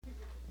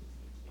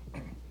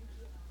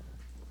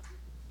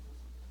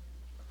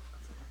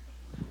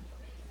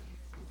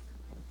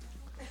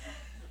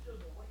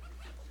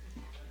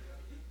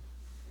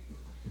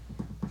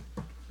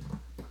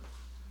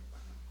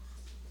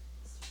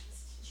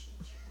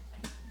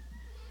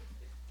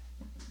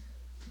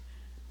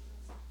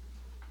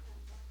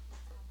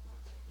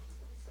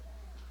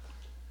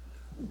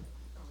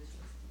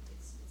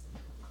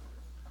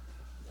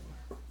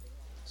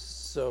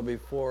So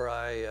before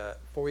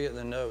we get in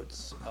the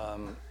notes,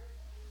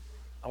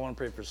 I want to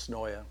pray for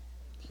Snoya.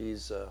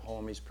 He's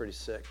home. He's pretty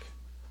sick.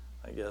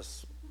 I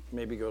guess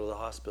maybe go to the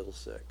hospital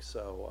sick.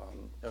 So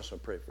I just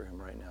want to pray for him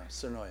right now.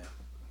 Snoya.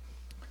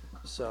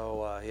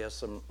 So he has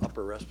some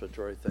upper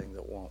respiratory thing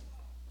that won't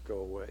go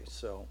away.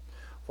 So,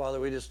 Father,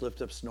 we just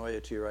lift up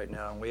Snoya to you right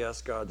now, and we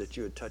ask God that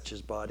you would touch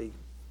his body.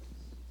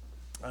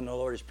 I know,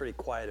 Lord, he's pretty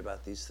quiet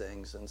about these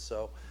things, and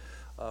so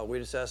we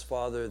just ask,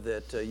 Father,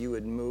 that you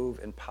would move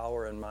in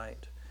power and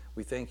might.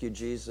 We thank you,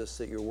 Jesus,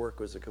 that your work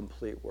was a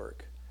complete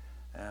work,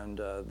 and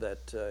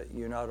that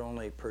you not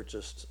only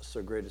purchased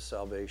so great a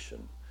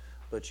salvation,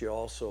 but you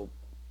also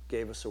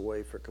gave us a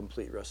way for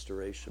complete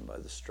restoration by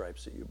the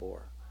stripes that you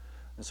bore.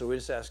 And so we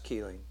just ask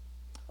healing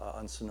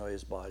on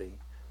Sonoya's body,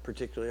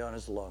 particularly on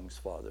his lungs,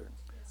 Father.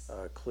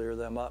 Clear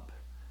them up.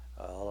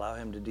 Allow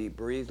him to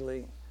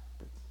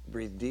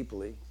breathe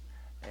deeply.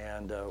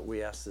 And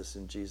we ask this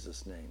in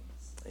Jesus' name.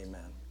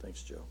 Amen.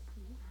 Thanks, Joe.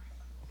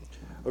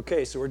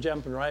 Okay, so we're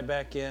jumping right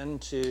back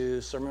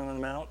into Sermon on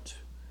the Mount.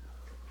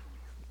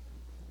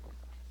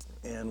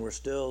 And we're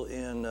still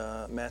in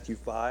Matthew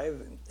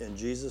 5. And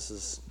Jesus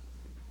is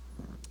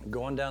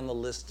going down the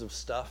list of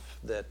stuff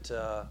that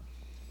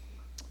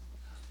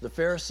the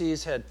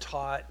Pharisees had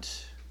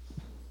taught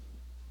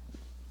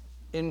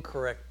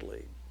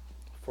incorrectly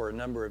for a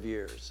number of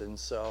years. And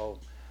so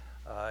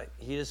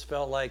he just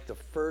felt like the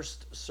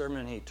first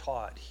sermon he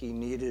taught, he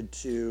needed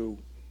to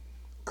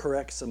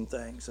correct some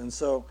things. And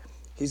so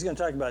he's going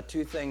to talk about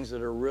two things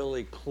that are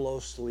really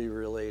closely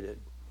related.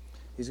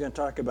 He's going to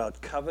talk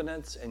about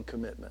covenants and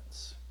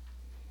commitments.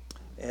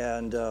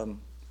 And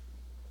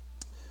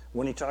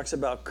when he talks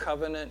about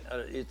covenant,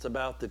 it's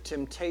about the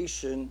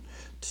temptation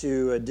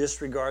to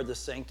disregard the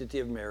sanctity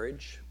of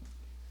marriage.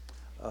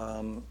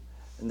 And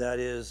that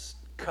is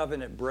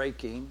covenant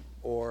breaking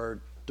or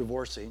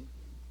divorcing.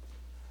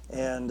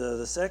 And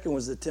the second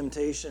was the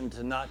temptation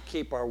to not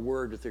keep our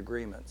word with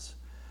agreements.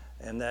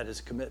 And that is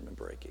commitment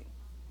breaking.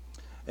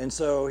 And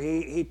so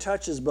he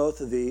touches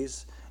both of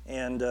these.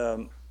 And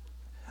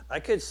I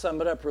could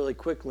sum it up really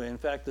quickly. In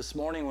fact, this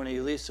morning when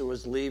Elisa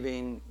was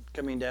leaving,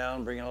 coming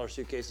down, bringing all her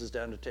suitcases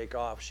down to take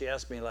off, she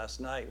asked me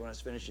last night when I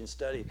was finishing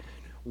study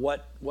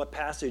what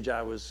passage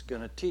I was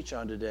going to teach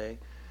on today.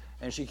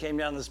 And she came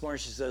down this morning,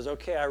 she says,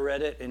 okay, I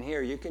read it, and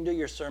here, you can do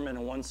your sermon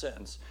in one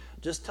sentence.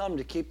 Just tell them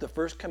to keep the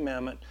first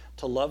commandment,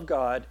 to love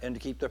God, and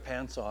to keep their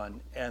pants on,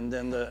 and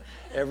then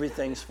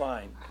everything's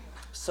fine.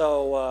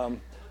 So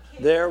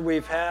there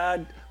we've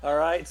had, all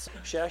right,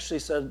 she actually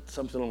said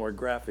something a little more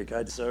graphic.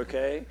 I just,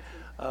 okay.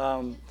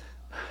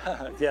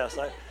 Yes,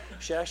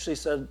 she actually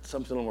said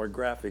something a little more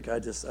graphic. I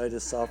just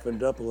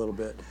softened it up a little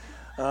bit.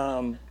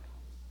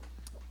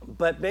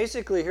 But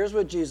basically, here's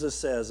what Jesus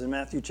says in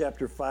Matthew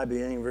chapter 5,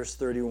 beginning verse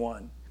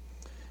 31.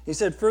 He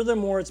said,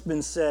 furthermore, it's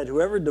been said,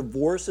 whoever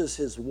divorces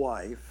his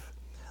wife,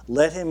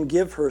 let him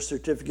give her a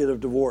certificate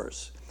of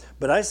divorce.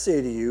 But I say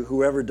to you,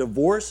 whoever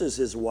divorces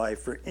his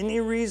wife for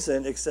any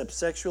reason except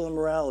sexual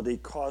immorality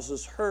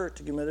causes her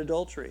to commit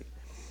adultery.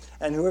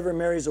 And whoever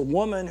marries a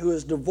woman who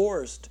is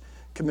divorced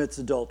commits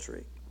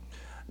adultery.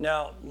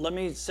 Now, let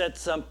me set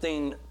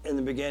something in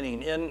the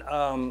beginning.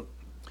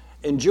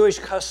 In Jewish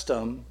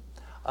custom,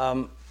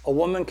 a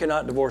woman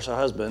cannot divorce a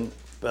husband,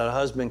 but a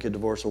husband could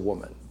divorce a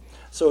woman.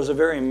 So it was a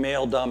very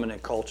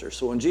male-dominant culture.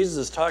 So when Jesus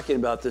is talking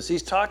about this,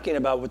 he's talking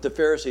about what the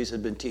Pharisees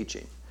had been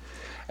teaching.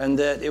 And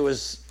that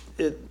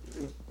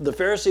the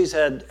Pharisees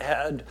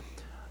had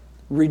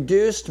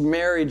reduced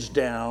marriage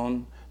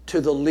down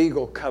to the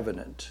legal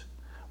covenant,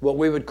 what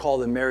we would call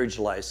the marriage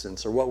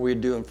license, or what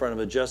we'd do in front of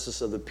a justice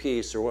of the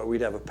peace, or what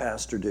we'd have a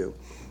pastor do.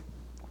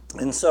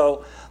 And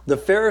so the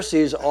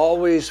Pharisees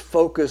always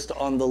focused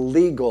on the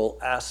legal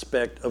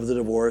aspect of the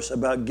divorce,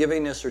 about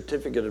giving a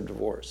certificate of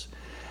divorce.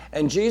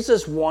 And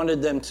Jesus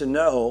wanted them to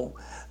know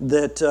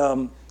that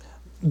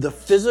the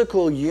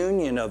physical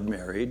union of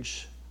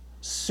marriage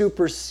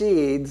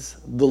supersedes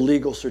the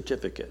legal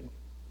certificate.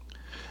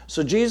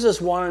 So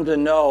Jesus wanted to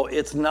know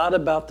it's not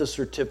about the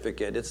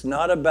certificate. It's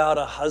not about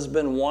a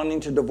husband wanting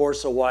to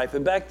divorce a wife.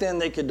 And back then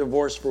they could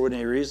divorce for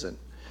any reason.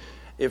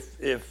 If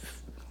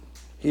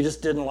he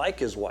just didn't like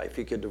his wife,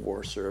 he could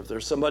divorce her. If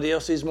there's somebody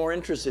else he's more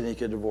interested in, he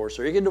could divorce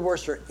her. He could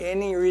divorce her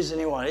any reason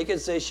he wanted. He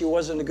could say she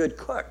wasn't a good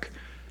cook,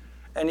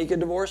 and he could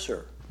divorce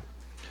her.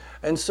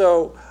 And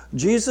so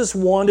Jesus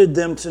wanted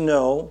them to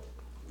know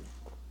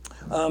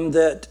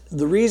that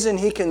the reason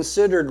he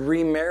considered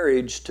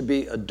remarriage to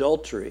be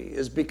adultery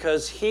is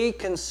because he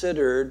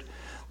considered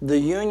the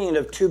union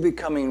of two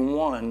becoming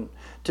one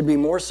to be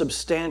more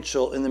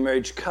substantial in the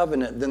marriage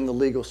covenant than the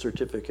legal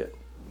certificate.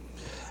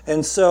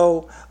 And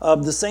so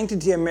the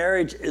sanctity of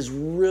marriage is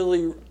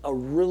really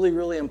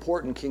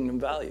important kingdom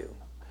value.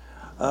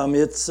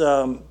 It's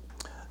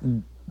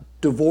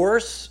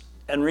divorce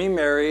and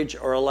remarriage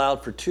are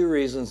allowed for two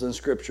reasons in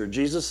Scripture.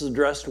 Jesus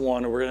addressed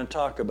one, and we're going to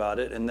talk about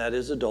it, and that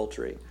is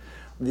adultery.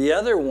 The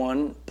other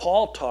one,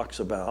 Paul talks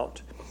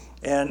about,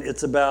 and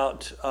it's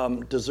about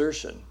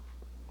desertion.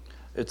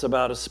 It's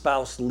about a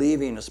spouse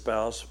leaving a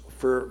spouse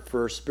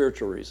for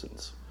spiritual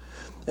reasons.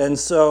 And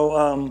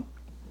so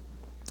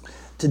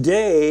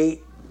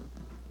Today,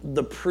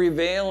 the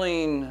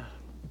prevailing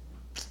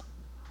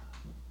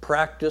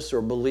practice or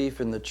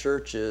belief in the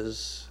church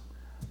is,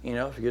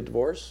 if you get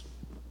divorced,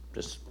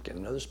 just get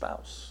another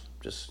spouse,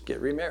 just get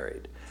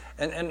remarried.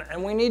 And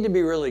we need to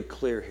be really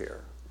clear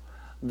here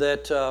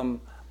that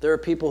there are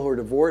people who are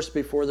divorced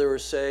before they were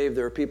saved.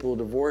 There are people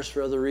who are divorced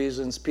for other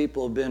reasons.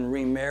 People have been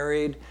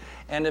remarried.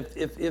 And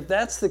if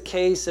that's the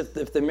case,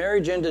 if the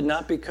marriage ended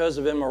not because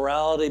of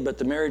immorality, but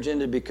the marriage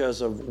ended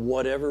because of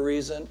whatever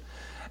reason,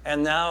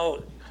 and now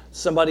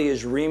somebody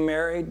is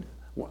remarried,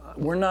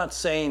 we're not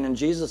saying, and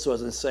Jesus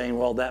wasn't saying,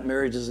 well, that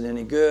marriage isn't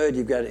any good,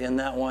 you've got to end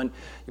that one.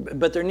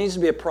 But there needs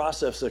to be a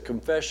process of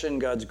confession,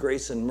 God's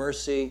grace and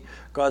mercy,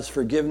 God's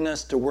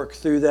forgiveness to work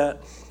through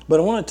that. But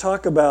I want to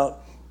talk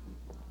about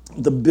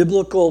the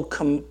biblical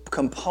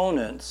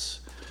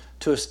components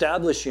to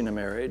establishing a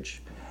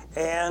marriage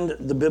and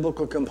the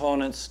biblical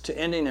components to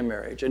ending a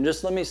marriage. And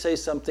just let me say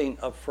something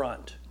up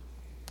front.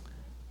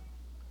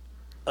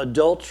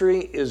 Adultery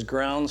is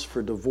grounds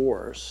for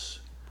divorce,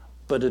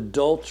 but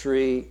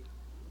adultery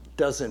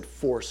doesn't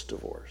force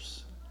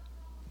divorce.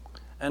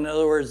 In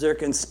other words, there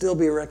can still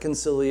be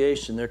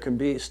reconciliation. There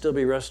can still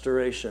be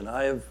restoration.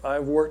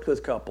 I've worked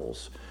with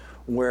couples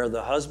where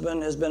the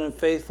husband has been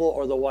unfaithful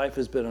or the wife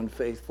has been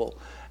unfaithful,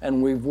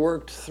 and we've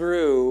worked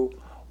through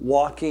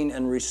walking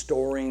and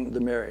restoring the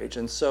marriage.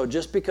 And so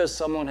just because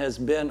someone has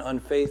been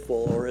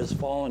unfaithful or has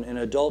fallen in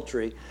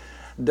adultery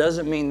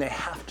doesn't mean they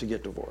have to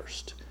get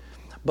divorced.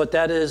 But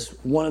that is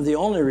one of the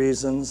only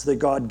reasons that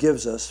God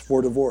gives us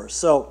for divorce.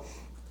 So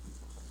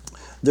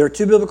there are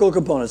two biblical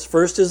components.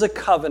 First is a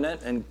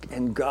covenant,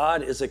 and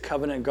God is a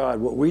covenant God.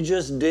 What we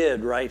just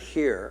did right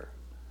here,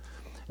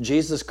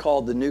 Jesus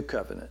called the new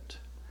covenant.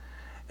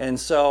 And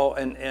so,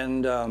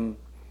 in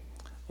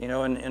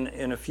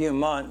a few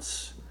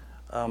months,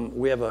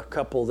 we have a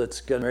couple that's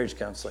got marriage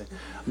counseling,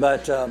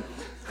 but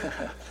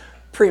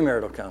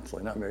premarital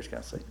counseling, not marriage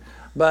counseling.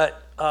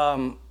 But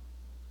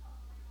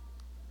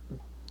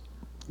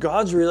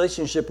God's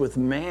relationship with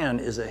man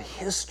is a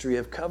history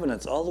of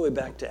covenants all the way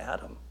back to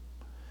Adam.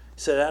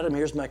 He said, Adam,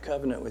 here's my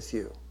covenant with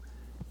you.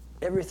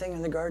 Everything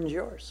in the garden's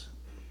yours.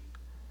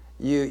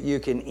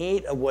 You can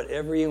eat of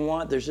whatever you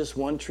want. There's just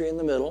one tree in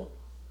the middle.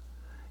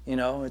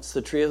 It's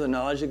the tree of the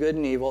knowledge of good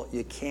and evil.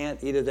 You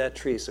can't eat of that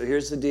tree. So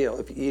here's the deal.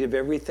 If you eat of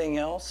everything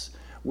else,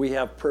 we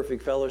have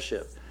perfect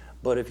fellowship.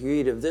 But if you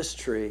eat of this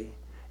tree,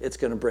 it's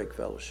going to break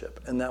fellowship.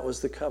 And that was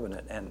the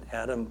covenant. And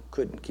Adam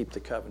couldn't keep the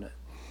covenant.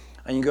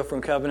 And you go from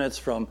covenants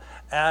from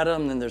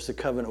Adam, then there's a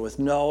covenant with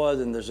Noah,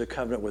 then there's a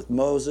covenant with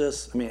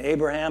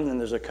Abraham, then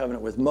there's a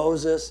covenant with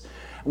Moses.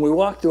 And we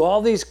walk through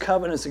all these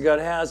covenants that God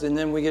has, and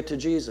then we get to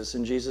Jesus,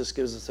 and Jesus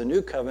gives us a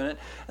new covenant.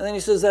 And then he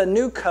says that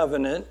new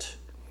covenant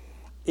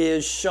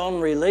is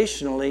shown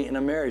relationally in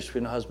a marriage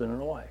between a husband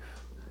and a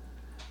wife.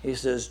 He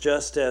says,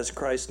 just as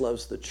Christ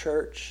loves the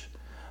church,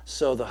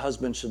 so the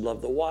husband should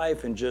love the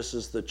wife, and just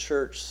as the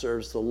church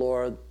serves the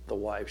Lord, the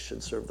wife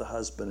should serve the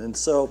husband. And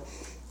so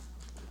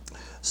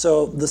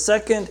the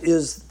second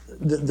is,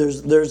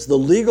 there's the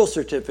legal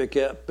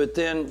certificate, but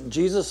then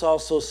Jesus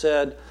also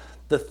said,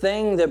 the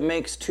thing that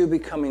makes two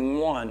becoming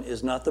one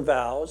is not the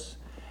vows,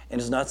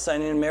 and is not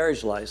signing a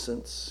marriage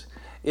license.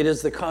 It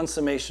is the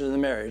consummation of the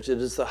marriage. It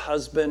is the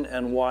husband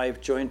and wife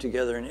joined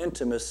together in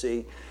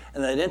intimacy,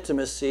 and that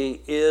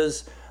intimacy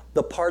is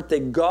the part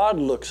that God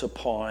looks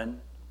upon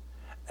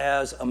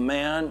as a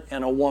man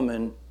and a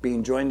woman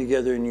being joined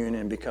together in union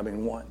and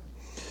becoming one.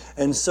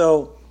 And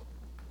so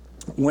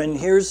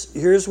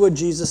here's what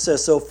Jesus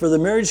says. So for the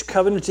marriage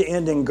covenant to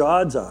end in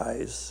God's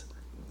eyes,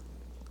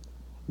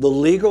 the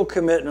legal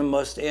commitment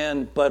must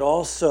end, but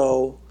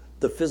also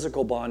the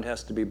physical bond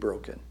has to be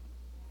broken.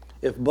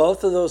 If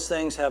both of those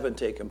things haven't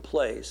taken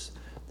place,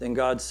 then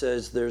God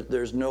says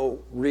there's no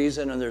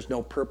reason and there's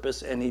no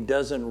purpose, and he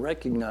doesn't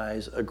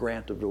recognize a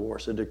grant of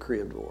divorce, a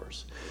decree of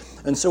divorce.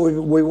 And so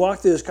we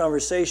walked through this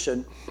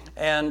conversation,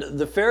 and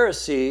the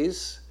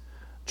Pharisees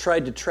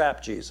tried to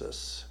trap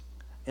Jesus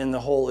in the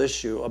whole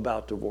issue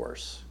about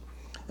divorce.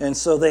 And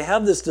so they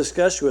have this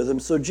discussion with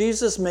him. So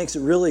Jesus makes it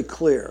really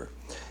clear.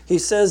 He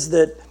says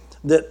that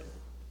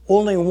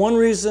only one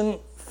reason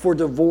for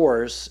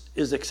divorce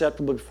is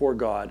acceptable before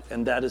God,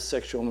 and that is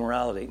sexual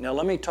immorality. Now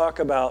let me talk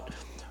about,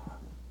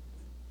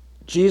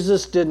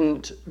 Jesus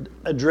didn't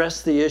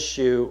address the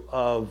issue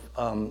of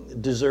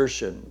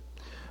desertion,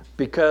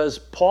 because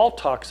Paul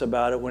talks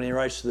about it when he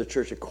writes to the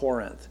church at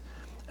Corinth.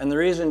 And the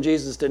reason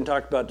Jesus didn't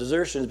talk about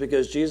desertion is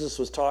because Jesus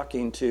was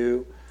talking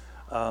to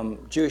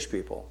Jewish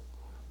people.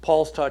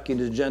 Paul's talking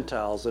to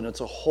Gentiles, and it's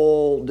a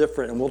whole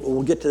different, and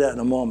we'll get to that in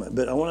a moment.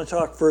 But I want to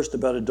talk first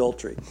about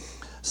adultery.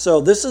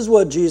 So this is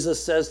what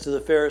Jesus says to the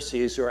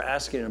Pharisees who are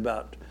asking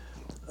about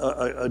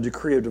a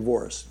decree of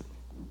divorce.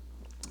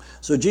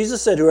 So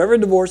Jesus said, whoever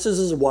divorces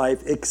his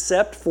wife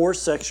except for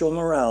sexual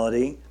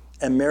immorality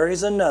and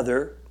marries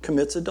another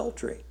commits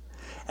adultery.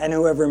 And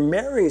whoever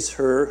marries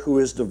her who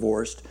is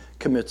divorced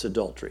commits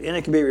adultery. And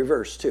it can be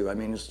reversed too. I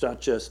mean, it's not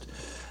just...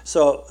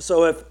 So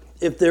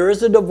if there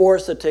is a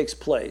divorce that takes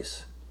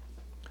place,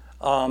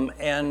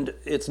 and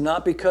it's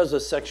not because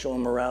of sexual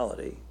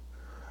immorality,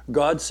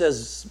 God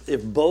says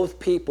if both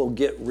people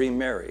get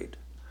remarried,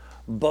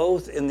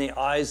 both in the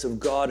eyes of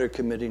God are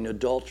committing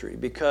adultery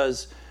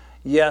because,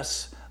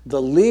 yes,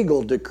 the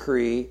legal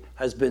decree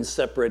has been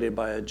separated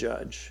by a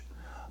judge.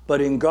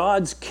 But in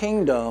God's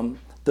kingdom,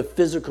 the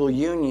physical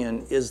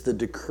union is the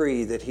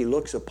decree that he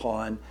looks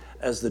upon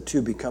as the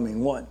two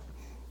becoming one.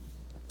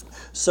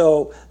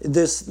 So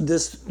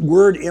this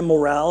word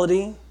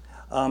immorality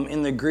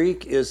in the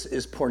Greek is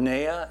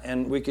porneia,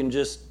 and we can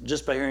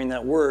just by hearing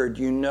that word,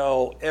 you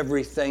know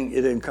everything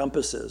it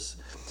encompasses.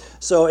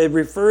 So it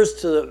refers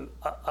to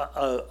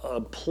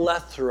a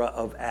plethora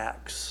of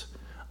acts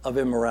of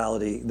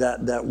immorality,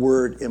 that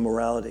word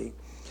immorality.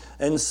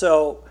 And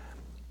so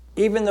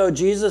even though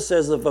Jesus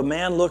says if a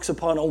man looks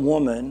upon a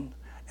woman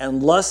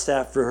and lusts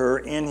after her,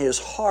 in his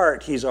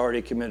heart he's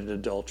already committed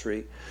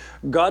adultery,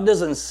 God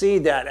doesn't see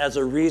that as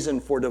a reason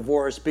for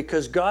divorce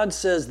because God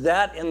says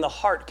that in the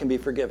heart can be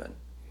forgiven.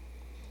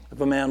 If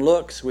a man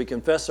looks, we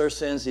confess our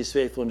sins, he's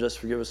faithful and just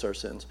forgive us our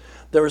sins.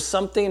 There is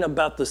something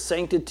about the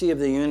sanctity of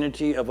the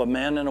unity of a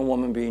man and a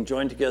woman being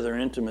joined together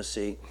in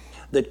intimacy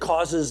that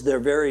causes their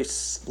very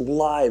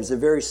lives, their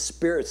very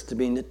spirits to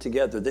be knit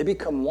together. They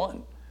become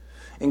one.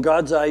 In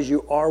God's eyes,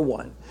 you are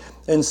one.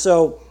 And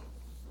so,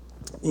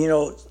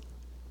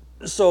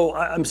 so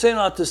I'm saying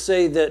all to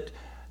say that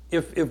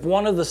if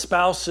one of the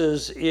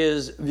spouses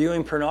is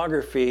viewing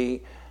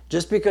pornography,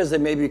 just because they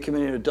may be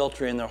committing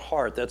adultery in their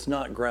heart, that's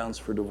not grounds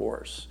for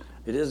divorce.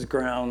 It is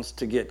grounds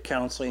to get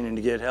counseling and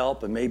to get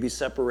help and maybe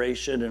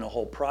separation and a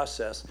whole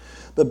process.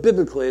 But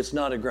biblically, it's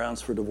not a grounds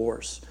for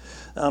divorce.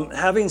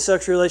 Having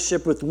sexual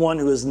relationship with one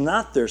who is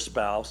not their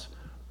spouse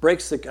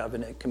breaks the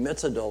covenant,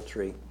 commits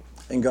adultery,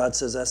 and God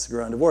says that's the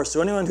ground of divorce.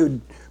 So anyone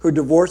who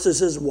divorces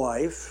his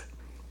wife,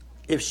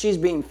 if she's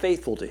being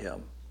faithful to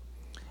him,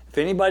 if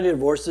anybody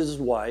divorces his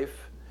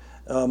wife,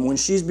 when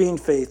she's being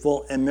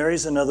faithful and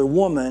marries another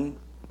woman,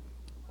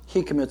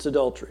 he commits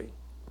adultery.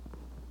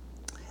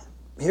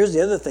 Here's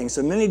the other thing.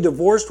 So many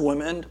divorced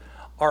women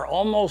are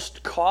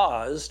almost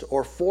caused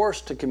or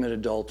forced to commit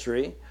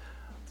adultery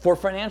for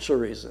financial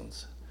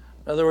reasons.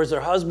 In other words,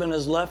 their husband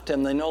has left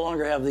them. They no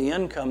longer have the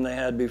income they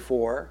had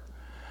before.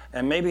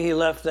 And maybe he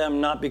left them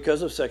not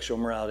because of sexual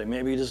immorality.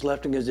 Maybe he just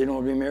left them because they don't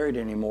want to be married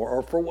anymore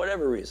or for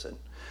whatever reason.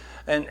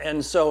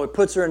 And so it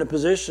puts her in a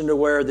position to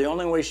where the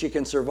only way she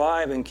can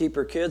survive and keep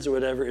her kids or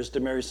whatever is to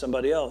marry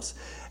somebody else.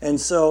 And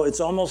so it's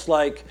almost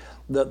like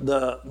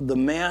the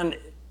man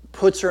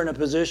puts her in a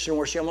position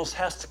where she almost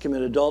has to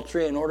commit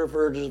adultery in order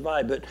for her to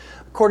survive. But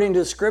according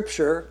to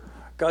Scripture,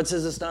 God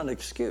says it's not an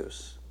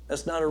excuse.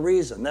 That's not a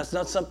reason. That's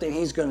not something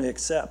he's going to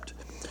accept.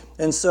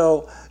 And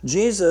so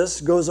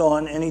Jesus goes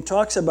on and he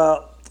talks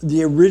about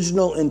the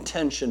original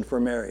intention for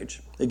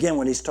marriage. Again,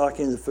 when he's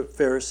talking to the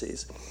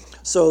Pharisees.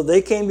 So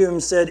they came to him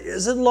and said,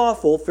 is it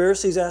lawful,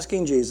 Pharisees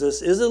asking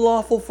Jesus, is it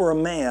lawful for a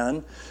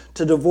man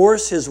to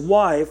divorce his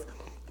wife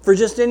for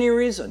just any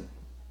reason?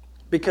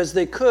 Because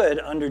they could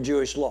under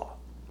Jewish law.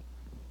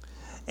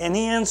 And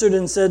he answered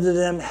and said to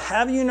them,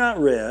 have you not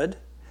read,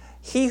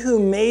 he who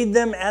made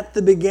them at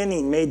the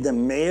beginning made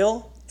them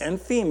male and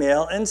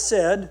female, and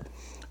said,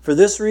 for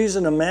this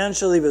reason a man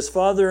shall leave his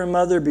father and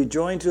mother, be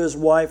joined to his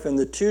wife, and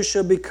the two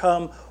shall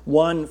become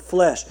one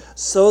flesh.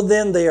 So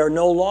then they are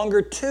no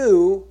longer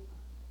two,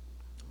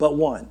 but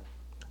one.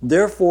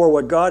 Therefore,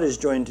 what God has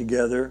joined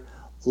together,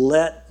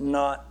 let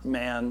not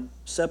man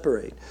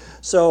separate.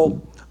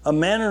 So a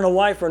man and a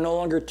wife are no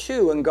longer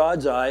two in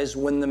God's eyes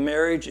when the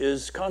marriage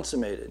is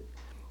consummated.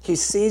 He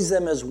sees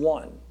them as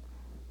one.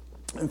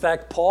 In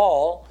fact,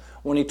 Paul,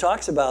 when he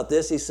talks about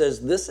this, he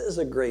says, this is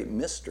a great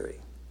mystery.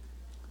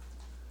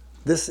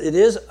 It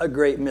is a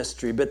great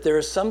mystery, but there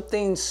is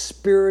something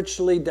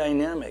spiritually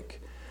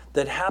dynamic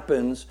that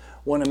happens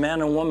when a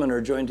man and woman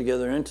are joined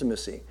together in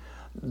intimacy.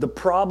 The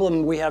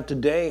problem we have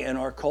today in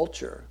our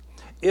culture,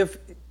 if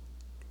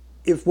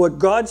what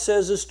God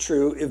says is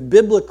true, if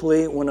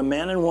biblically when a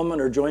man and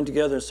woman are joined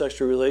together in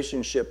sexual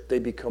relationship, they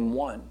become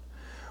one,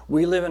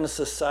 we live in a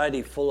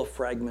society full of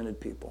fragmented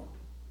people.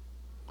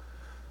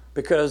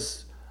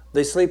 Because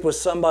they sleep with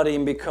somebody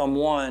and become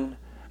one,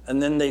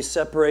 and then they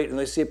separate and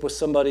they sleep with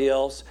somebody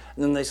else,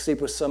 and then they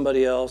sleep with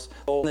somebody else,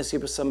 and they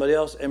sleep with somebody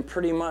else, and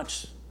pretty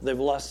much they've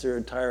lost their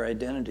entire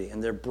identity,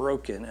 and they're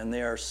broken, and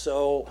they are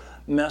so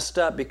messed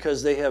up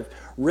because they have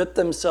ripped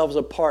themselves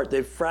apart.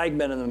 They've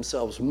fragmented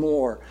themselves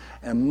more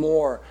and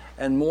more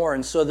and more.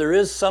 And so there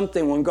is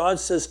something, when God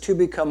says to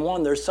become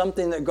one, there's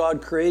something that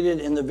God created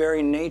in the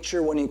very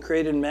nature when he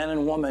created man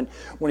and woman,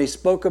 when he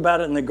spoke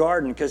about it in the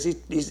garden. Because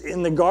he's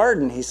in the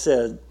garden, he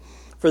said,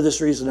 for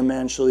this reason a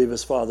man shall leave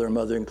his father and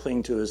mother and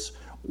cling to his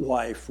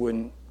wife,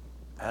 when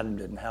Adam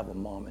didn't have a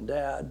mom and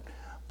dad.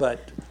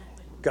 But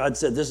God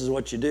said, this is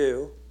what you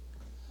do.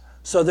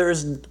 So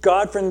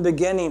God from the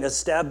beginning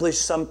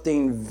established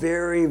something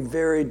very,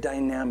 very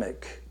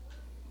dynamic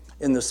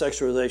in the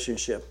sexual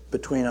relationship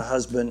between a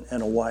husband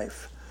and a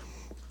wife.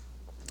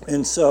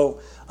 And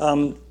so,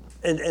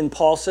 and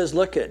Paul says,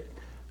 look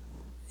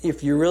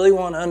if you really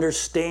want to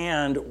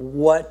understand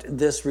what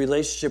this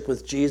relationship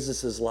with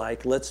Jesus is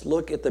like, let's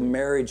look at the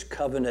marriage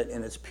covenant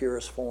in its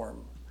purest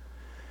form.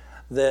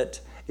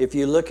 that if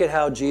you look at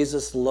how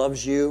Jesus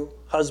loves you,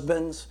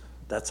 husbands,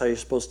 that's how you're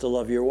supposed to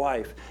love your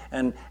wife.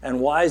 And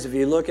wives, if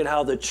you look at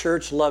how the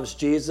church loves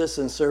Jesus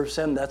and serves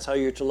him, that's how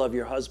you're to love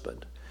your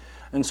husband.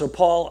 And so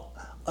Paul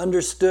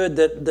understood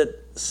that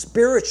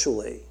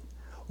spiritually,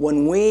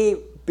 when we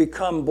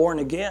become born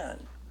again,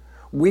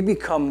 we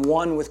become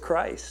one with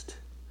Christ.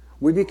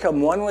 We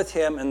become one with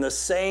him in the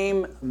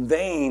same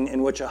vein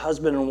in which a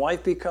husband and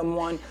wife become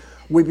one,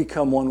 we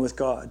become one with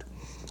God.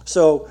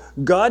 So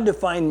God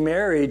defined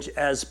marriage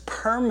as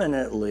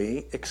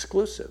permanently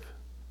exclusive.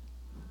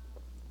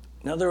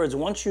 In other words,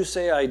 once you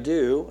say I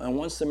do, and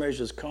once the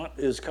marriage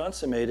is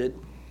consummated,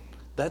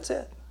 that's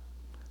it.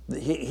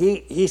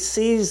 He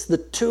sees the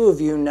two of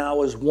you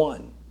now as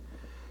one.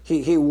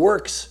 He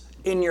works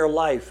in your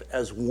life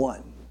as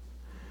one.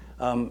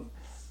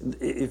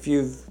 If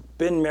you've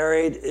been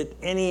married at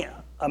any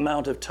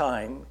amount of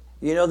time,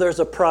 you know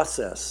there's a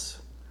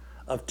process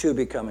of two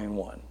becoming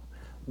one.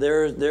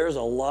 There's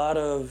a lot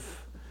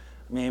of,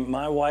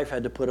 my wife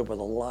had to put up with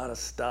a lot of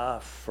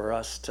stuff for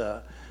us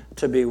to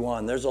be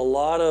one. There's a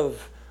lot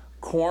of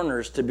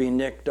corners to be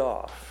nicked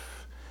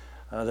off.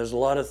 There's a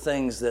lot of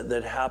things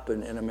that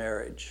happen in a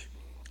marriage.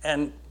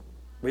 And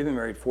we've been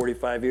married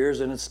 45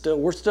 years and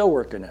we're still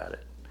working at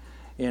it.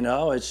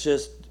 It's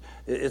just,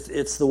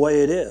 it's the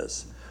way it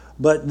is.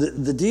 But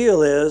the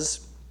deal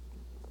is,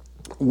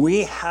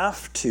 we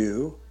have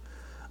to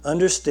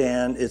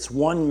understand it's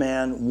one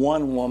man,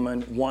 one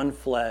woman, one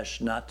flesh,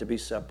 not to be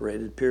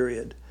separated,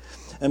 period.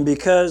 And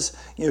because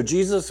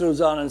Jesus goes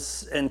on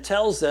and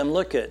tells them,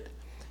 look,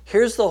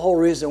 here's the whole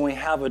reason we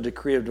have a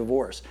decree of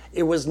divorce.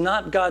 It was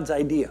not God's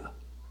idea.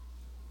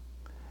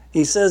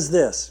 He says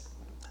this,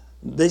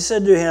 they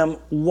said to him,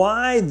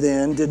 why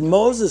then did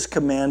Moses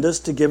command us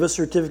to give a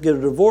certificate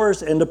of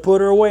divorce and to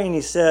put her away? And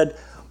he said,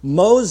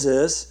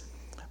 Moses,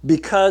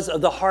 because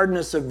of the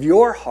hardness of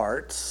your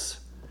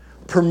hearts,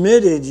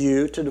 permitted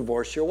you to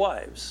divorce your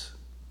wives.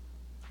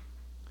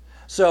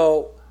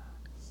 So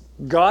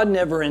God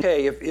never,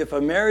 if a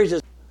marriage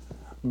is,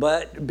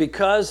 but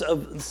because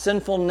of the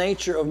sinful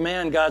nature of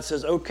man, God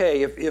says,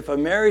 okay, if a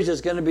marriage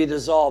is going to be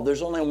dissolved,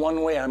 there's only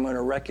one way I'm going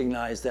to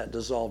recognize that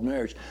dissolved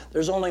marriage.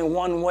 There's only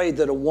one way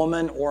that a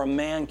woman or a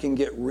man can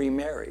get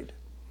remarried,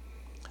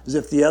 is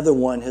if the other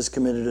one has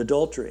committed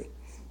adultery.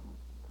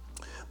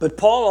 But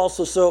Paul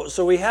also,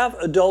 so we have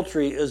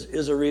adultery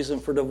is a reason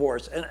for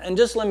divorce. And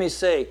just let me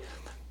say,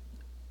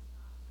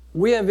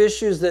 we have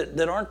issues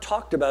that aren't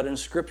talked about in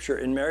Scripture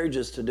in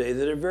marriages today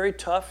that are very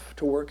tough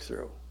to work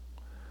through.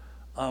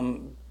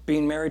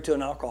 Being married to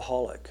an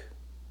alcoholic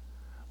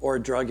or a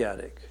drug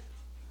addict,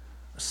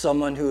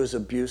 someone who is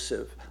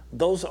abusive,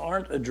 those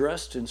aren't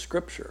addressed in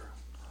Scripture.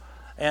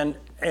 And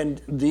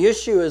the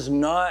issue is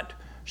not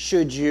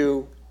should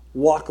you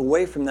walk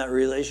away from that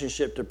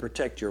relationship to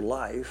protect your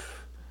life.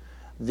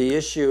 The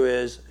issue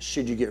is,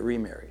 should you get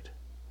remarried?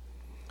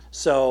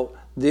 So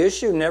the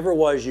issue never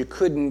was you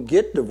couldn't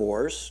get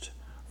divorced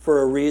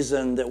for a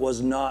reason that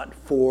was not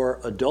for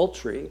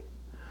adultery.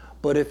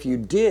 But if you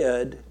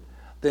did,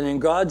 then in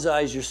God's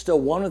eyes, you're still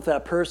one with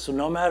that person,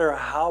 no matter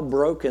how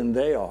broken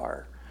they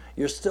are.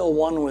 You're still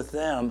one with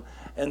them,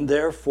 and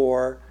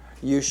therefore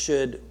you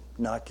should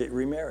not get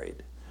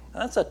remarried.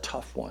 Now, that's a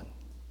tough one.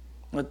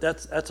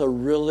 That's a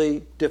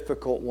really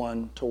difficult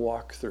one to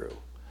walk through.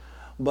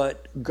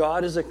 But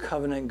God is a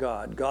covenant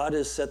God. God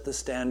has set the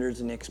standards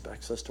and he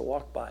expects us to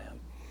walk by him.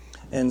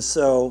 And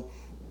so,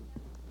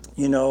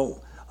 we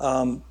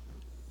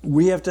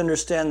have to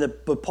understand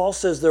that, but Paul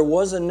says there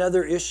was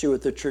another issue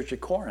at the church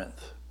at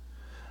Corinth.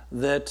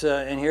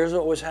 And here's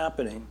what was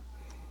happening.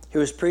 He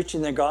was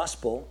preaching the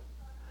gospel,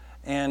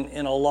 and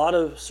in a lot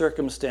of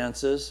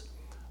circumstances,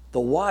 the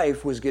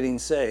wife was getting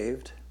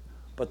saved,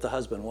 but the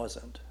husband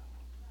wasn't.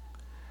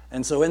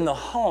 And so in the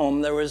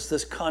home, there was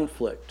this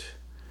conflict.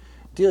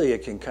 Delia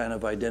can kind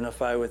of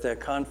identify with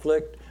that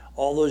conflict.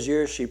 All those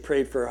years she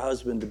prayed for her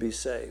husband to be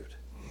saved.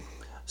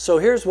 So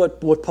here's what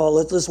Paul,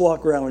 let's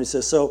walk around when he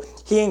says, so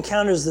he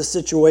encounters the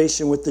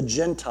situation with the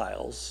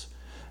Gentiles.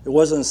 It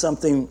wasn't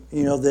something,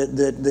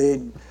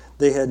 that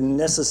they had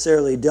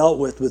necessarily dealt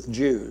with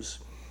Jews.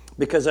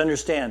 Because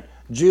understand,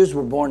 Jews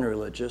were born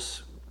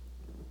religious.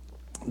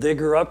 They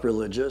grew up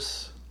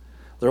religious.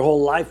 Their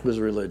whole life was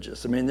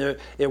religious.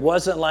 It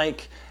wasn't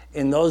like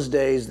in those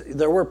days,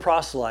 there were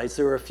proselytes.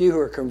 There were a few who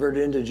were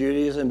converted into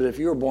Judaism, but if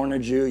you were born a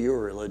Jew, you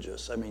were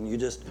religious. You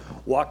just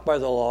walked by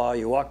the law,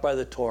 you walked by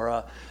the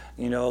Torah.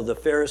 The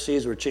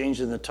Pharisees were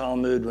changing the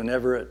Talmud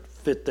whenever it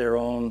fit their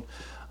own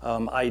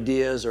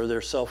ideas or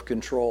their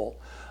self-control.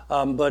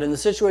 But in the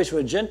situation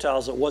with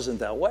Gentiles, it wasn't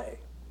that way.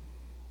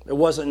 They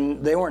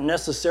weren't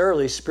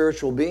necessarily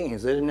spiritual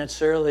beings. They didn't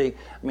necessarily,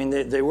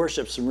 they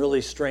worshiped some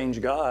really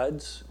strange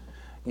gods.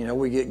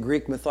 We get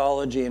Greek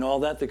mythology and all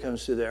that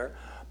comes through there.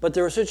 But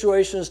there were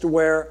situations to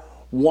where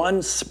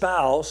one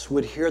spouse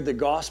would hear the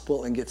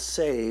gospel and get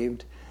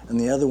saved, and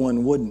the other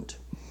one wouldn't.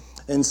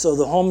 And so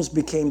the homes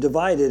became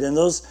divided. And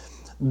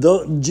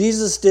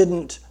Jesus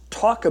didn't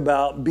talk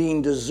about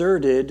being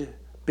deserted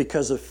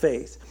because of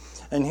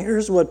faith. And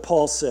here's what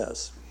Paul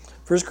says.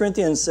 1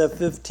 Corinthians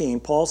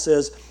 15, Paul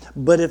says,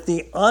 But if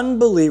the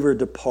unbeliever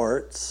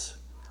departs,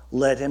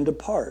 let him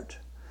depart.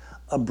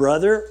 A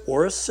brother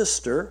or a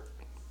sister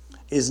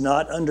is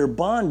not under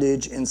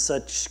bondage in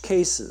such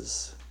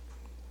cases,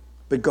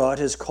 but God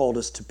has called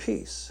us to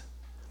peace.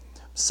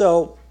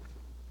 So,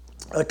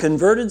 a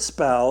converted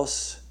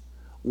spouse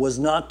was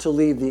not to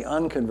leave the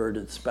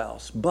unconverted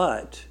spouse,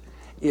 but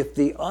if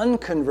the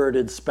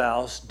unconverted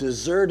spouse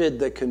deserted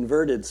the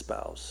converted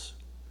spouse,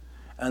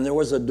 and there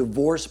was a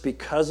divorce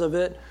because of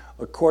it,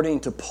 according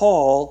to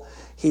Paul,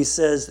 he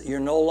says you're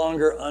no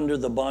longer under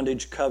the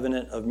bondage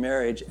covenant of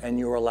marriage and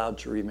you're allowed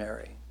to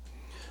remarry.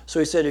 So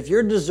he said if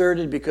you're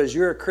deserted because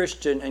you're a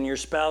Christian and your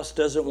spouse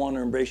doesn't want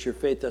to embrace your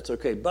faith, that's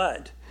okay.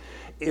 But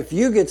if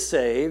you get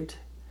saved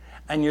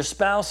and your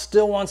spouse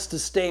still wants to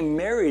stay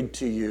married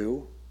to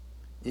you,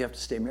 you have to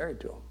stay married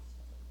to them.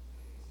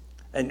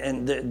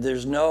 And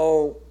there's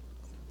no,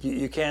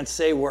 you can't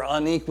say we're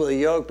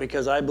unequally yoked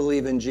because I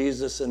believe in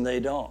Jesus and they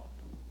don't.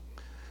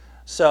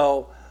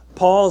 So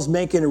Paul's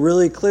making it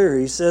really clear.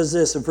 He says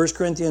this in 1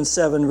 Corinthians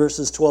 7,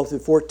 verses 12 through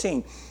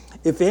 14.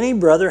 If any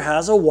brother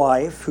has a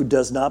wife who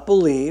does not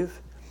believe,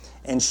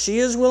 and she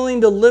is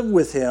willing to live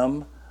with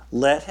him,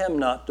 let him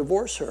not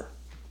divorce her.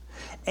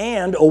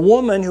 And a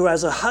woman who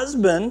has a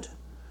husband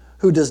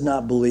who does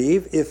not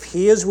believe, if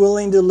he is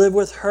willing to live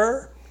with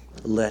her,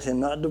 let him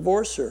not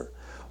divorce her.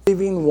 The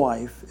believing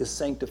wife is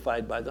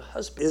sanctified by the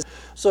husband.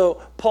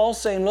 So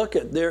Paul's saying, look,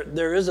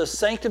 there is a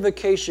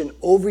sanctification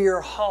over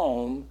your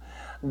home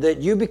that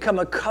you become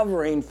a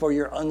covering for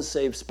your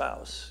unsaved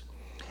spouse.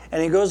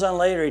 And he goes on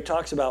later, he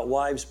talks about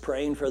wives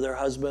praying for their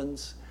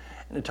husbands,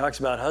 and he talks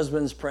about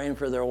husbands praying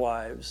for their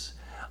wives.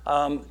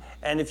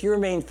 And if you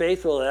remain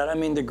faithful to that, I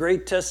mean, the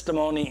great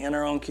testimony in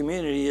our own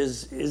community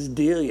is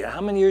Delia.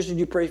 How many years did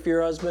you pray for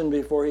your husband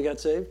before he got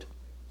saved?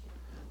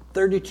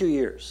 32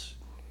 years.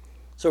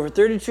 So for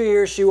 32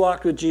 years, she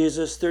walked with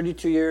Jesus.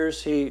 32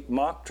 years, he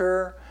mocked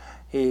her.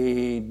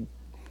 He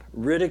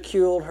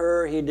ridiculed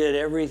her. He did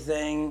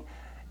everything,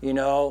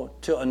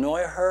 to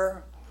annoy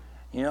her.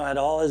 Had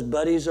all his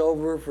buddies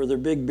over for their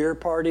big beer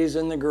parties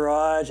in the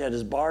garage, had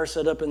his bar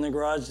set up in the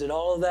garage, did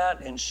all of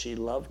that, and she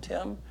loved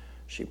him.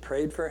 She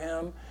prayed for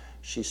him.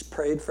 She's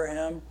prayed for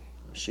him.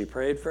 She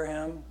prayed for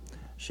him.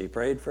 She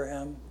prayed for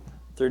him.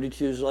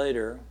 32 years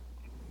later,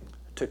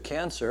 took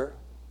cancer,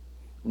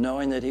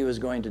 knowing that he was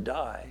going to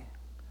die,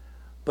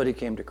 but he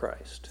came to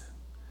Christ.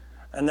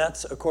 And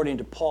that's, according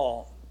to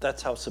Paul,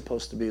 that's how it's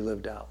supposed to be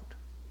lived out.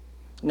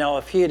 Now,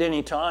 if he at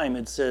any time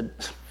had said,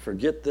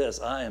 forget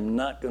this, I am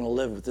not going to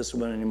live with this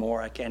woman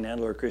anymore, I can't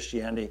handle her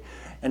Christianity,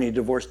 and he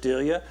divorced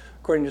Delia,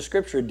 according to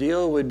Scripture,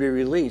 Delia would be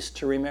released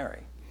to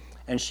remarry.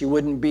 And she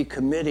wouldn't be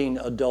committing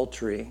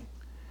adultery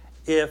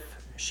if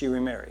she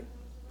remarried.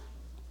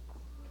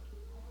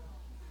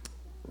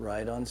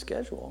 Right on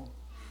schedule.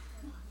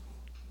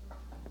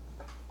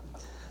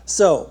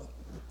 So,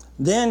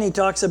 then he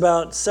talks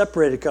about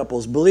separated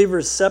couples.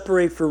 Believers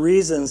separate for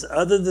reasons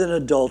other than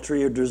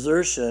adultery or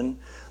desertion.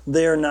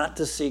 They are not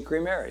to seek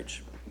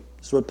remarriage.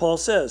 That's what Paul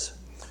says.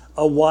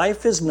 A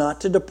wife is not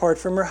to depart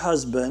from her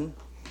husband,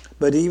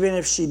 but even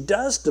if she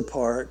does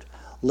depart,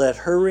 let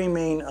her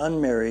remain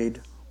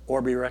unmarried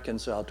or be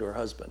reconciled to her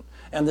husband.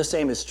 And the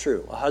same is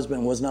true. A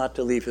husband was not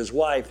to leave his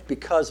wife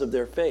because of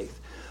their faith.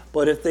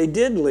 But if they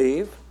did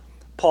leave,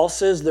 Paul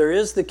says there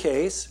is the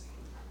case,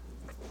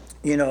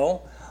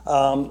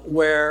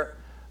 where,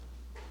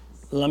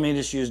 let me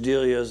just use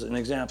Delia as an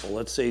example.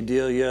 Let's say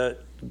Delia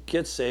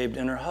gets saved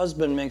and her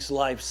husband makes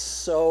life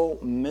so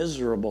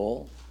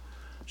miserable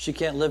she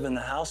can't live in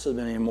the house with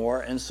him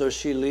anymore, and so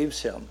she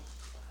leaves him.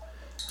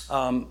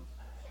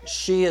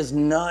 She is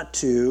not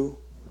to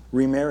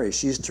remarry.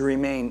 She's to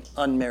remain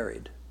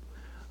unmarried,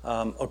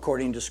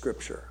 according to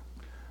Scripture.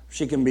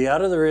 She can be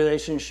out of the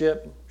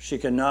relationship. She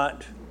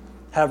cannot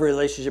have a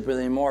relationship with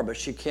him anymore, but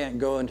she can't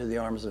go into the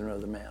arms of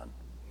another man.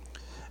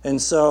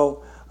 And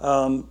so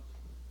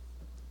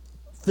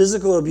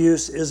physical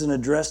abuse isn't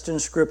addressed in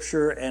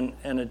Scripture,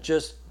 and it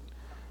just,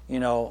 I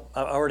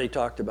already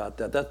talked about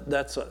that.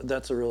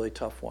 That's a really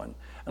tough one.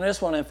 And I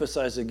just want to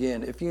emphasize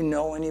again, if you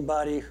know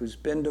anybody who's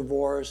been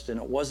divorced and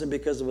it wasn't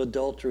because of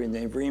adultery and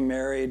they've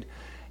remarried,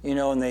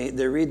 and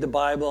they read the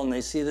Bible and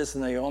they see this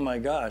and they go, oh my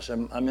gosh,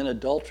 I'm in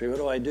adultery, what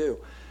do I do?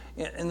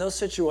 In those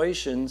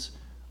situations,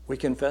 we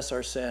confess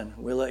our sin.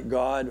 We let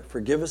God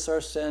forgive us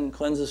our sin,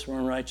 cleanse us from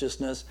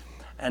unrighteousness,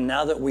 and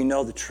now that we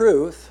know the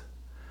truth,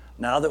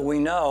 now that we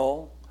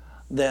know,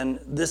 then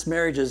this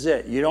marriage is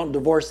it. You don't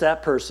divorce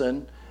that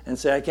person and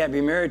say, I can't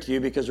be married to you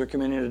because we're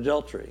committing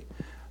adultery.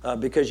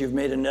 Because you've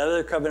made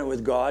another covenant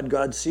with God.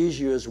 God sees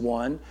you as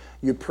one.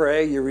 You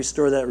pray, you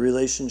restore that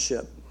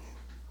relationship.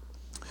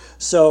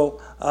 So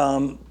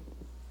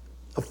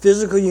a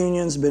physical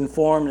union's been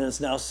formed and it's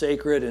now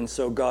sacred, and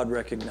so God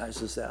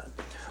recognizes that.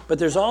 But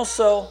there's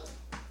also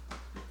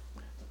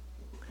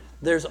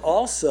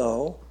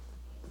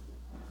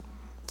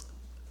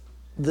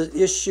the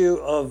issue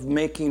of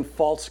making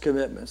false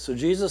commitments. So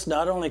Jesus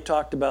not only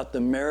talked about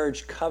the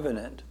marriage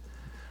covenant,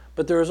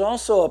 but there was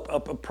also a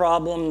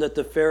problem that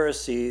the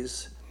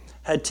Pharisees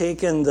had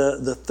taken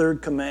the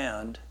third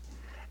command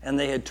and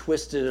they had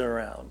twisted it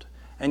around.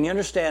 And you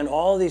understand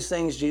all these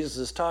things Jesus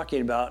is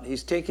talking about.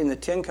 He's taking the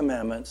 10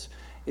 Commandments.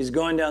 He's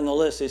going down the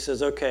list. He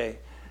says, okay,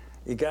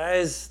 you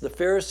guys, the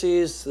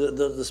Pharisees,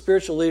 the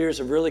spiritual leaders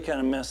have really kind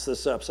of messed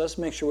this up. So let's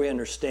make sure we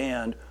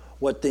understand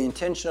what the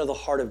intention of the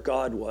heart of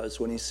God was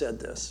when he said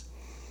this.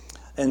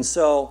 And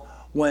so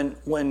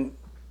when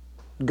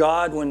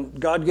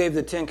God gave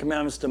the 10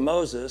 Commandments to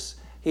Moses,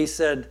 he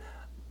said,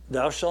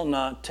 thou shalt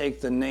not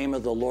take the name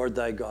of the Lord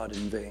thy God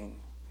in vain.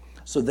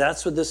 So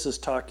that's what this is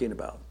talking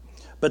about.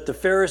 But the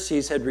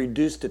Pharisees had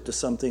reduced it to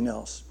something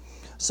else.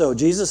 So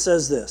Jesus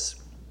says this,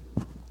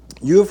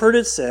 you have heard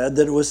it said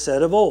that it was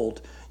said of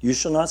old, you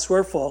shall not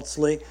swear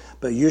falsely,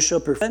 but you shall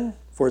prefer,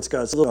 for it's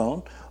God's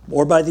throne,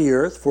 or by the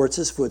earth, for it's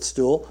his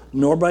footstool,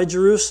 nor by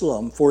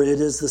Jerusalem, for it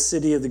is the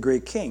city of the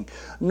great king.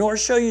 Nor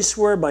shall you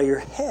swear by your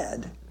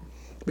head,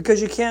 because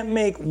you can't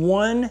make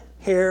one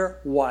hair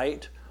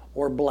white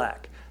or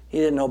black. He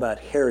didn't know about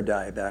hair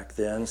dye back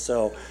then,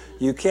 so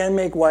you can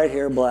make white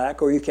hair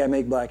black, or you can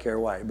make black hair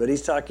white. But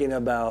he's talking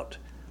about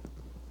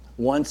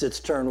once it's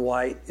turned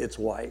white, it's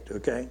white,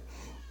 okay?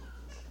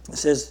 It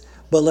says,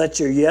 but let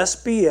your yes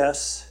be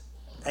yes,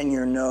 and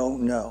your no,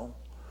 no.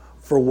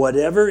 For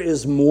whatever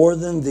is more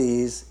than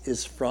these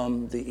is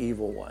from the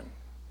evil one.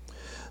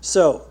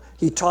 So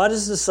he taught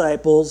his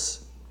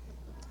disciples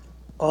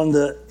on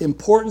the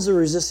importance of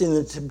resisting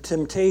the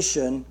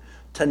temptation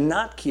to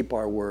not keep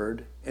our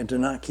word and to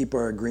not keep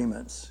our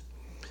agreements.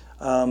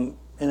 And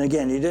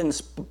again, he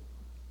didn't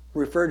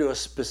refer to a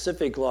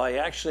specific law. He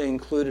actually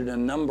included a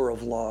number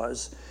of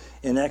laws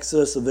in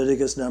Exodus,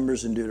 Leviticus,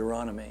 Numbers, and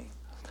Deuteronomy.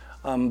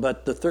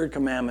 But the third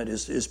commandment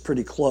is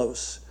pretty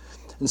close.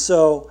 And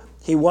so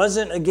he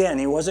wasn't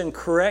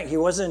correcting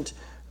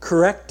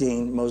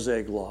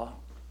Mosaic law.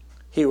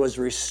 He was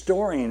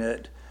restoring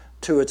it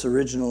to its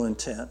original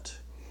intent.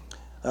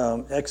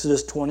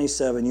 Exodus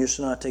 27, you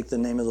shall not take the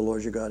name of the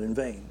Lord your God in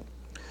vain.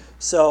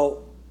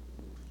 So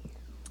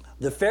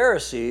the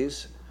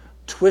Pharisees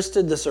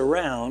twisted this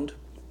around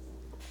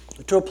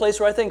to a place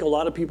where I think a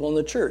lot of people in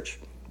the church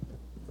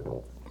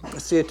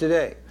see it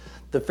today.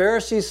 The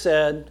Pharisees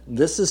said,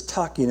 this is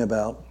talking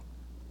about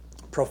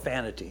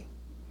profanity,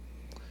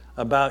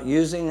 about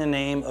using the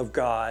name of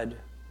God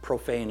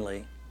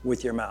profanely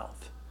with your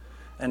mouth.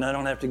 And I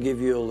don't have to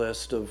give you a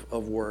list of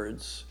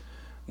words.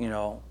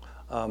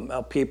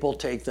 People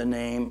take the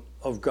name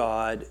of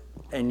God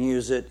and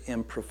use it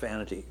in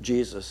profanity,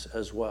 Jesus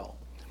as well.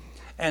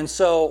 And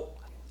so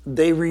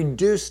they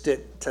reduced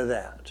it to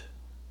that.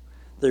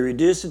 They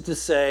reduced it to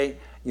say,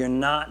 you're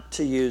not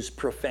to use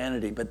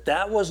profanity. But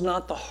that was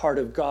not the heart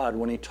of God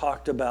when he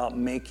talked about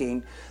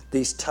making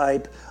these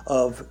type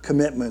of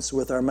commitments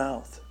with our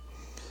mouth.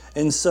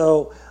 And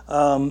so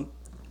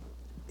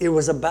it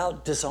was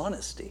about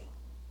dishonesty.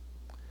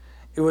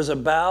 It was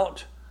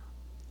about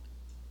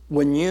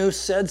when you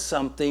said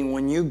something,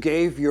 when you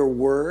gave your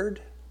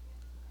word,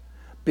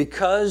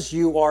 because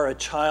you are a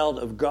child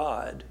of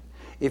God,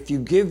 if you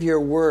give your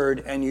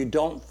word and you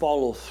don't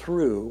follow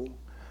through,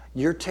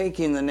 you're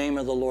taking the name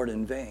of the Lord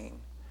in vain,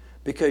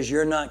 because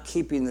you're not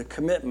keeping the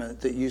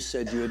commitment that you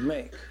said you would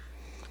make.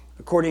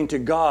 According to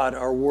God,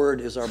 our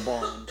word is our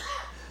bond.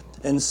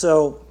 And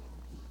so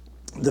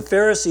the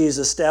Pharisees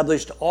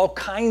established all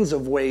kinds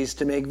of ways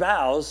to make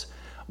vows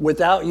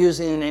without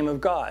using the name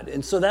of God.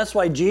 And so that's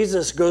why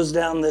Jesus goes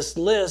down this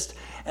list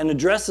and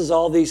addresses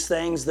all these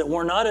things that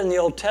were not in the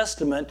Old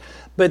Testament,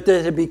 but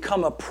that had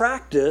become a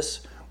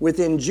practice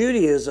within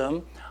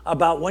Judaism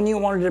about when you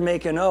wanted to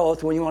make an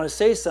oath, when you want to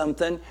say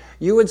something,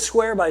 you would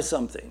swear by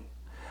something.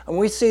 And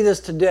we see this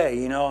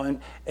today,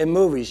 in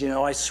movies.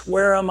 I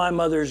swear on my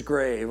mother's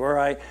grave,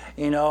 or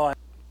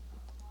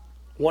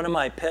one of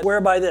my pets, I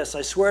swear by this,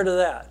 I swear to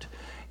that.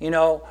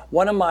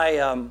 One of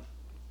my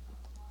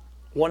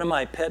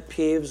pet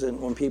peeves, and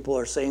when people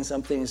are saying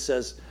something, he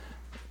says,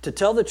 to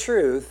tell the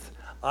truth,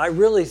 I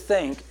really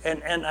think,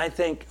 and I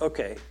think,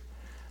 okay,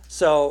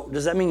 so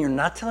does that mean you're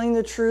not telling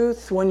the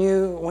truth when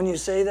you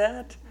say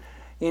that?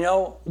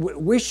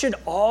 We should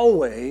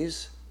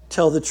always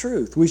tell the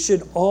truth. We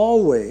should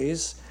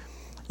always,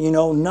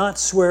 not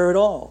swear at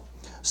all.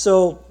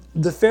 So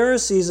the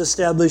Pharisees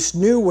established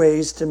new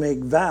ways to make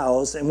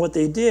vows, and what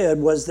they did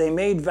was they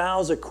made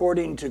vows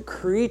according to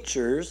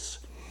creatures,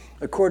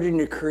 according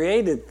to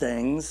created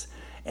things,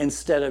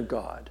 instead of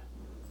God.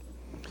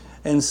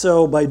 And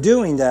so by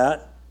doing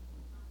that,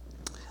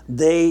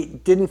 they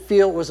didn't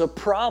feel it was a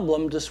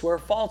problem to swear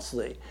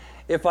falsely.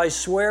 If I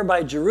swear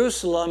by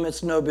Jerusalem,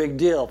 it's no big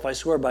deal. If I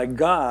swear by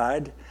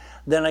God,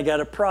 then I got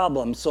a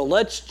problem. So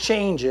let's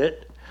change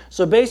it.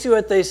 So basically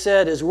what they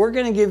said is, we're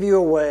going to give you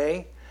a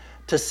way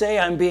to say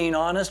I'm being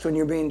honest when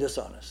you're being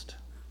dishonest.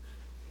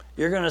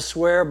 You're going to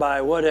swear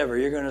by whatever.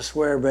 You're going to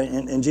swear by,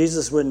 and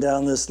Jesus went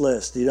down this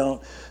list. You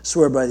don't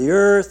swear by the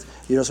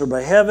earth. You don't swear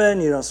by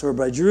heaven. You don't swear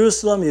by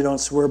Jerusalem. You don't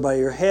swear by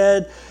your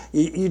head.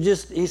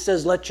 He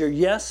says, let your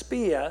yes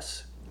be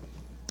yes,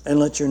 and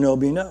let your no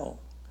be no.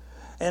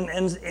 And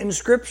in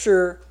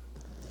Scripture,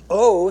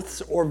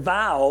 oaths or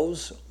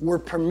vows were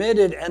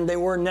permitted and they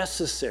were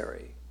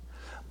necessary.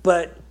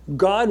 But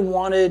God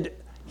wanted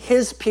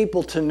his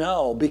people to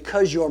know,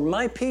 because you're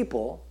my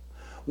people,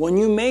 when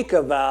you make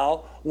a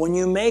vow, when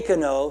you make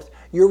an oath,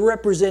 you're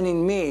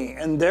representing me,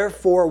 and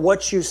therefore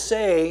what you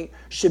say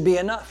should be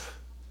enough.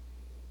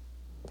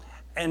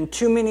 And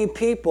too many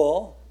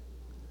people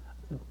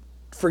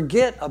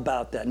forget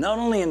about that, not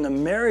only in the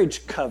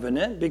marriage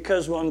covenant,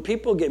 because when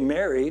people get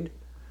married,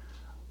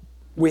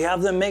 we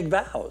have them make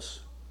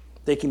vows.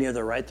 They can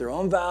either write their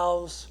own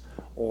vows,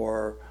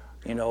 or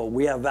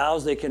we have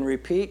vows they can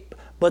repeat,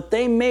 but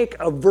they make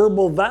a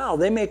verbal vow.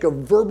 They make a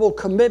verbal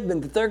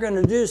commitment that they're going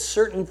to do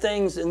certain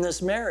things in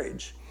this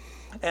marriage.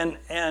 And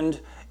in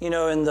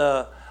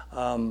the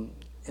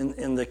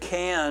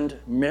canned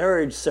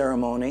marriage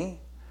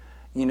ceremony,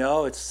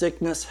 it's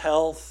sickness,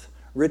 health,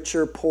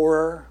 richer,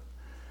 poorer,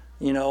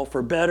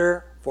 for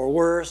better, for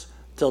worse,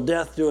 till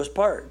death do us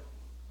part.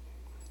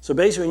 So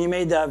basically, when you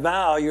made that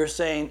vow, you're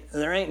saying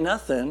there ain't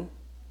nothing.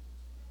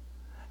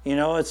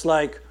 It's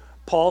like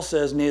Paul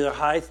says, neither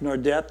height nor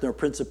depth nor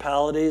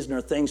principalities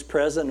nor things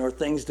present nor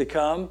things to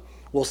come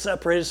will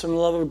separate us from the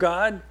love of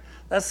God.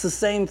 That's the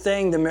same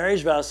thing the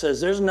marriage vow says.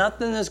 There's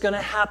nothing that's going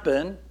to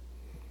happen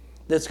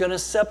that's going to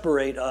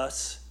separate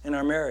us in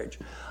our marriage.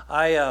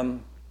 I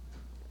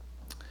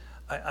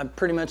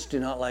pretty much do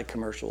not like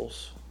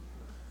commercials.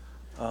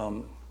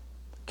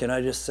 Can I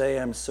just say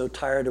I'm so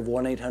tired of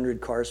 1-800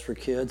 Cars for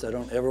Kids. I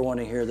don't ever want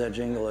to hear that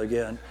jingle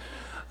again.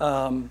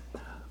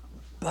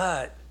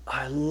 But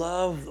I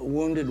love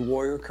Wounded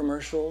Warrior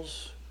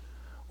commercials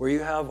where you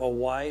have a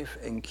wife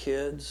and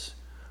kids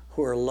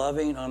who are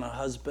loving on a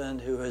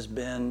husband who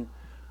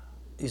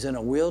he's in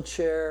a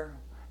wheelchair,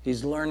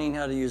 he's learning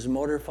how to use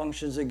motor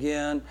functions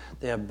again,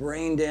 they have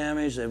brain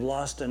damage, they've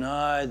lost an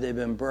eye, they've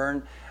been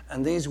burned,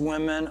 and these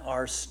women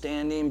are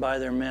standing by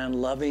their man,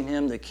 loving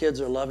him, the kids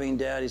are loving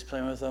dad, he's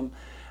playing with them,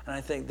 and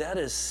I think that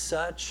is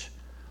such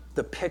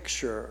the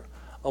picture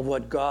of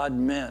what God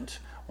meant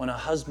when a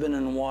husband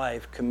and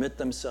wife commit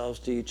themselves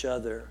to each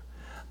other,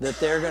 that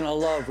they're going to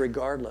love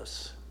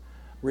regardless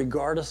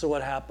of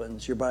what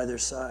happens, you're by their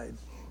side.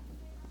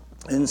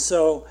 And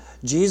so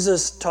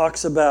Jesus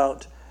talks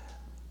about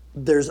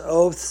there's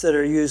oaths that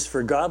are used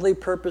for godly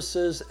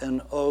purposes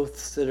and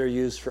oaths that are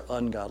used for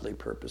ungodly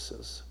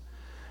purposes.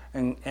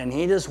 And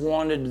he just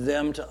wanted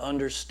them to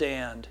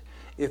understand,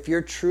 if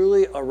you're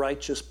truly a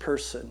righteous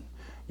person,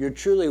 you're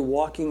truly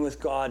walking with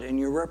God and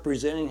you're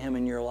representing him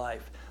in your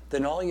life,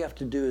 then all you have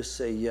to do is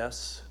say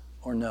yes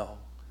or no.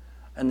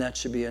 And that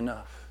should be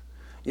enough.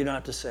 You don't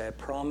have to say, I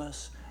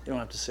promise. You don't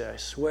have to say, I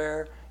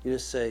swear. You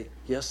just say,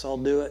 yes, I'll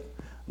do it.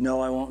 No,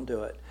 I won't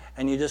do it.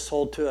 And you just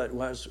hold to it. I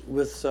was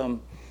with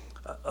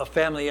a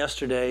family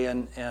yesterday,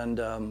 and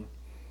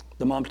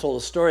the mom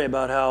told a story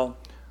about how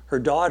her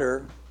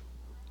daughter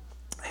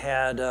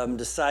had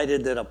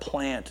decided that a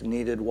plant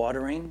needed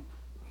watering.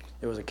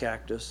 It was a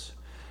cactus.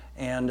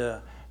 And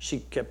she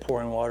kept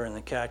pouring water in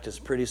the cactus.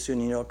 Pretty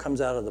soon, it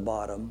comes out of the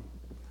bottom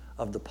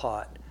of the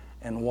pot,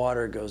 and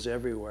water goes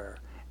everywhere.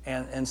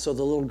 And so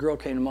the little girl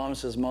came to mom and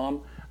says,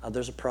 Mom,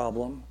 there's a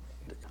problem.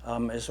 I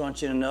just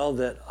want you to know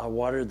that I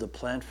watered the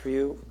plant for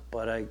you,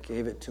 but I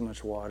gave it too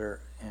much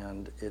water,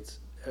 and it's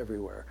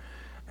everywhere.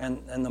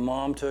 And the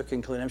mom took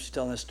and cleaned up. She's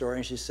telling this story,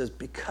 and she says,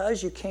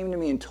 because you came to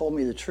me and told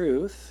me the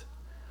truth,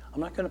 I'm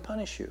not going to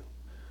punish you.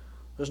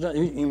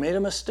 You made a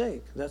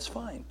mistake. That's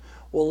fine.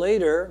 Well,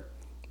 later,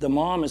 the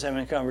mom is having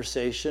a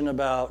conversation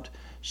about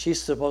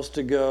she's supposed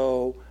to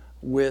go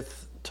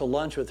to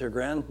lunch with her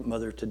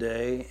grandmother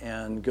today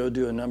and go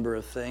do a number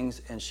of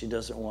things, and she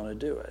doesn't want to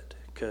do it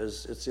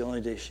because it's the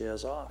only day she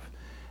has off.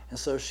 And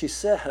so she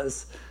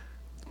says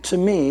to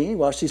me,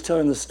 while she's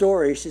telling the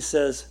story, she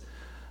says,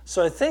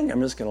 so I think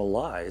I'm just going to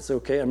lie. It's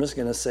okay. I'm just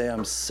going to say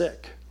I'm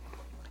sick.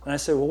 And I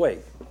said, well, wait.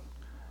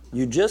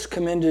 You just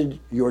commended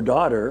your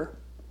daughter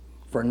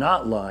for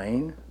not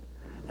lying,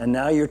 and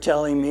now you're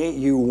telling me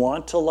you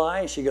want to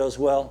lie? And she goes,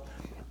 well,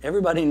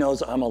 everybody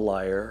knows I'm a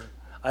liar.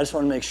 I just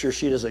want to make sure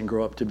she doesn't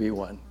grow up to be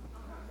one.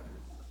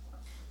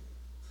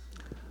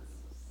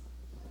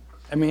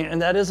 I mean,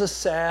 and that is a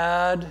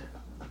sad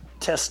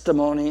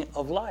testimony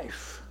of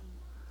life.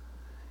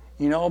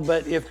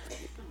 But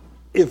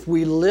if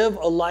we live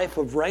a life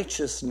of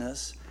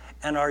righteousness,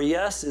 and our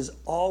yes is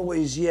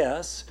always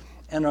yes,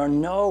 and our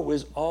no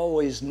is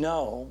always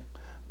no,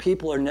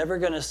 people are never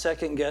going to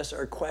second guess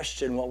or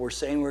question what we're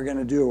saying we're going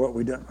to do or what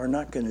we are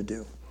not going to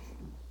do.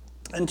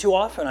 And too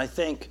often, I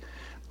think,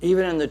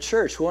 even in the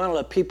church, we want to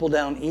let people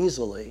down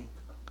easily.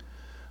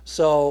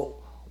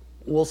 So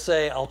we'll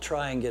say, I'll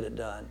try and get it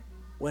done.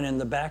 When in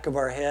the back of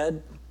our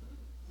head,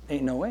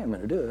 ain't no way I'm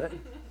going to do it.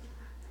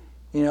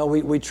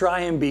 We try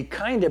and be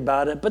kind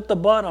about it, but the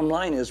bottom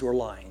line is we're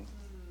lying.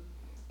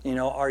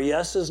 Our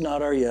yes is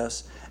not our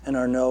yes, and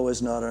our no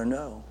is not our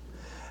no.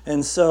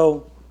 And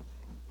so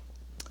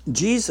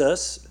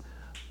Jesus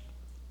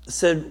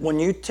said, when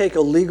you take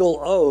a legal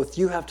oath,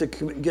 you have to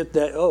get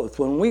that oath.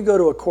 When we go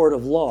to a court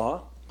of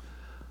law,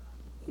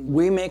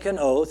 we make an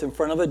oath in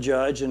front of a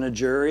judge and a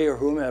jury or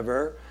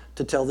whomever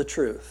to tell the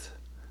truth,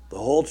 the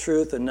whole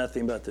truth and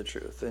nothing but the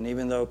truth. And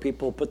even though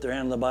people put their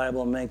hand on the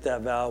Bible and make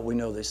that vow, we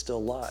know they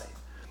still lie.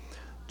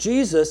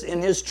 Jesus,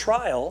 in his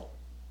trial,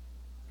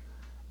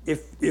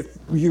 if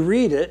you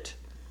read it,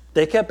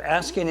 they kept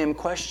asking him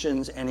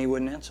questions and he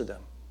wouldn't answer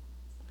them.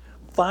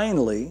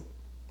 Finally,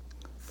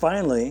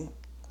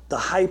 the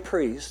high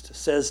priest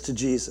says to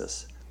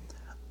Jesus,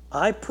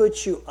 I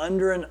put you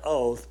under an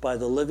oath by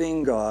the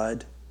living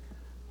God.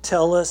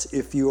 Tell us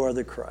if you are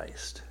the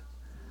Christ.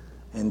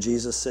 And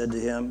Jesus said to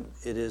him,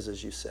 it is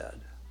as you said.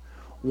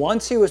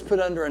 Once he was put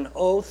under an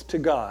oath to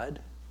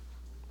God,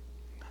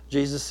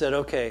 Jesus said,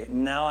 okay,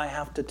 now I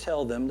have to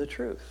tell them the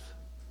truth.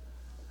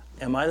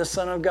 Am I the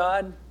Son of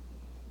God?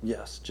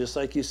 Yes, just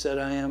like you said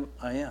I am,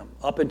 I am.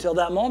 Up until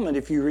that moment,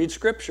 if you read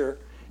Scripture,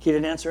 he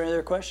didn't answer any of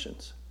their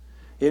questions.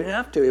 He didn't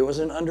have to. He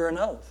wasn't under an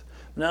oath.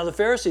 Now the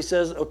Pharisee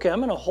says, okay, I'm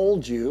going to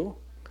hold you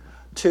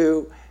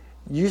to,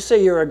 you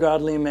say you're a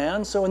godly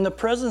man, so in the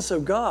presence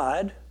of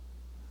God,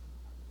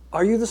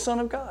 are you the Son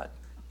of God?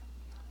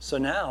 So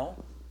now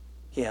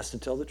he has to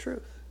tell the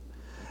truth.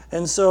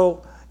 And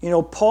so,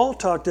 Paul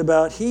talked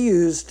about, he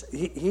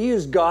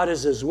used God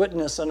as his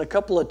witness on a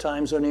couple of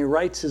times when he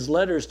writes his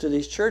letters to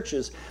these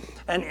churches.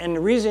 And the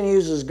reason he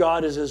uses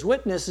God as his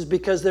witness is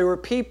because there were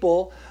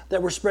people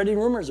that were spreading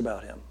rumors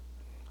about him.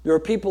 There were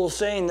people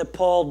saying that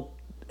Paul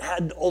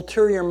had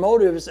ulterior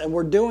motives and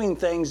were doing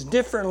things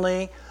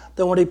differently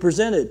than what he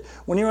presented.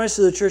 When he writes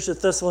to the church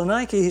at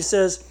Thessalonica, he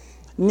says,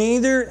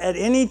 neither at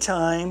any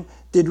time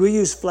did we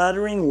use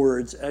flattering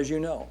words, as you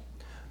know.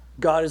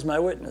 God is my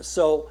witness.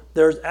 So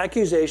there's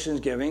accusations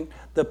giving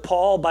that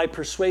Paul, by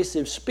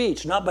persuasive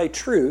speech, not by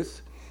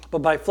truth, but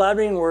by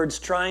flattering words,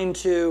 trying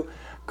to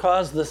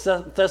cause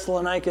the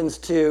Thessalonians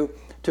to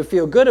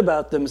feel good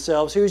about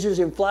themselves, he was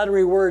using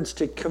flattery words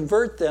to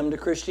convert them to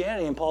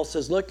Christianity. And Paul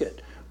says, look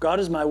it, God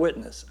is my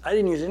witness. I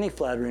didn't use any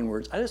flattering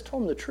words. I just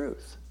told them the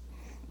truth.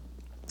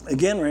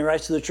 Again, when he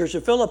writes to the church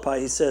of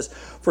Philippi, he says,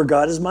 for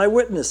God is my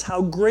witness,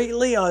 how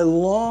greatly I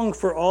long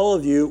for all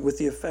of you with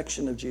the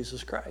affection of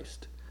Jesus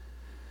Christ.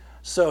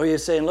 So he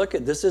is saying, look,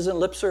 this isn't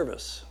lip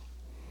service.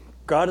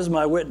 God is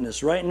my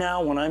witness. Right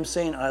now, when I'm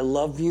saying I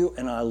love you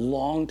and I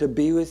long to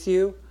be with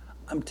you,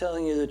 I'm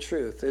telling you the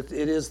truth. It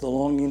is the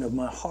longing of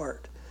my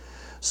heart.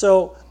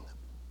 So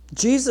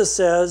Jesus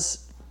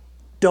says,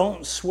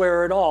 don't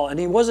swear at all. And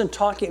he wasn't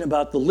talking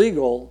about the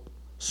legal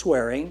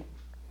swearing.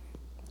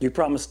 You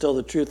promise to tell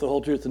the truth, the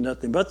whole truth, and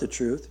nothing but the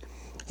truth.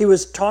 He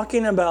was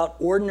talking about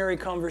ordinary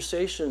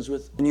conversations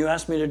when you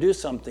asked me to do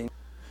something.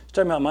 He's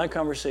talking about my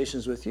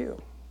conversations with you.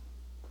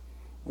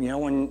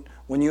 When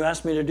you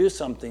ask me to do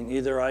something,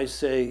 either I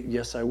say,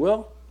 yes, I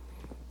will,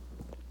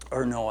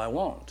 or no, I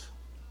won't.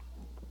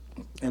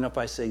 And if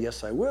I say,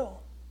 yes, I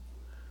will,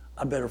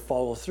 I better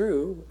follow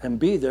through and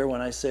be there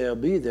when I say I'll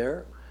be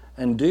there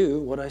and do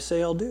what I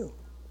say I'll do.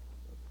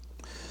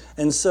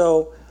 And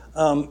so,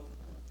 and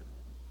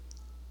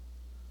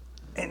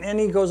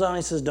he goes on,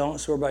 he says, don't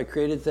swear by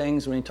created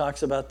things. When he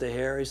talks about the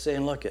hair, he's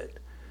saying, look it,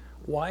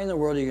 why in the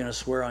world are you going to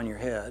swear on your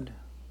head?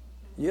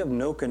 You have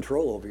no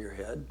control over your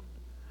head.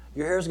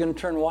 Your hair is going to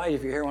turn white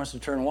if your hair wants to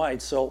turn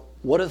white. So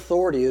what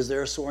authority is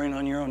there swearing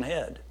on your own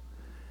head?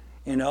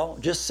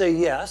 Just say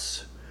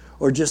yes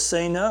or just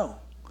say no.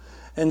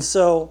 And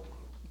so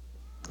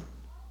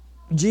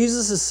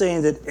Jesus is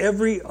saying that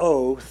every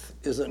oath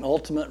is an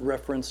ultimate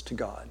reference to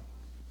God.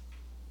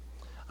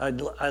 I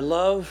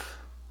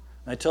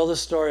tell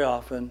this story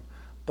often,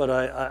 but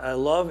I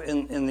love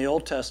in the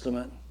Old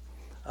Testament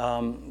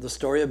the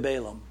story of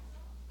Balaam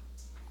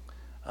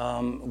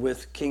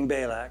with King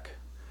Balak.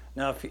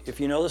 Now, if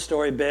you know the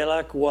story,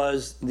 Balak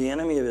was the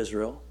enemy of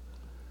Israel,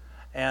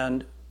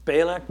 and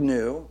Balak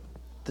knew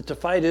that to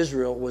fight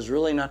Israel was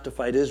really not to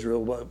fight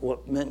Israel, but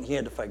what meant he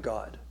had to fight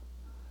God.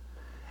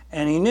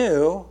 And he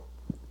knew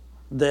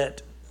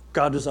that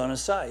God was on his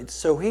side.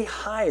 So he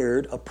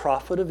hired a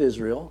prophet of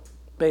Israel,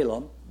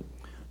 Balaam,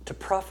 to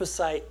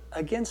prophesy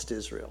against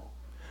Israel,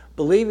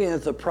 believing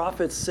that the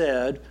prophet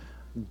said,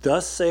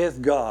 thus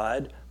saith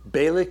God,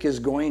 Balak is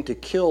going to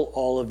kill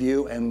all of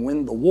you and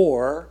win the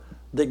war,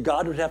 that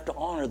God would have to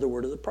honor the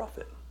word of the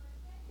prophet.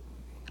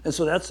 And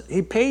so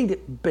he paid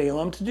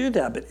Balaam to do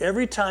that. But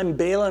every time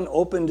Balaam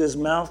opened his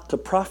mouth to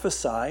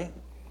prophesy,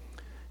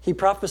 he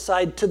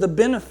prophesied to the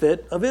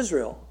benefit of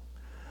Israel.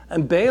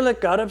 And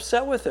Balak got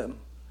upset with him.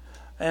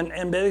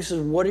 And Balak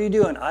says, what are you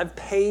doing? I've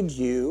paid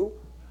you.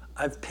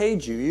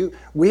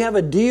 We have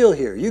a deal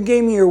here. You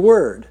gave me your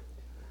word.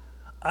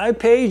 I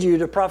paid you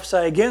to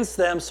prophesy against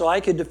them so I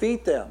could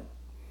defeat them.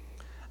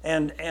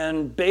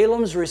 And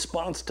Balaam's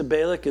response to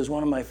Balak is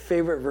one of my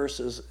favorite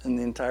verses in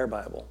the entire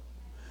Bible.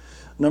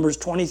 Numbers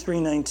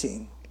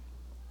 23:19.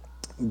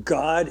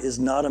 God is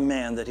not a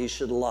man that he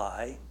should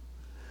lie,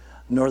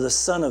 nor the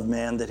son of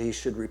man that he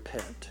should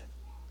repent.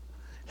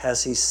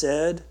 Has he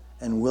said,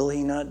 and will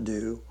he not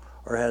do?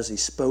 Or has he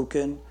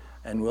spoken,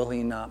 and will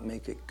he not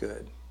make it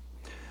good?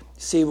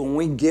 See, when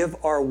we give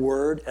our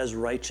word as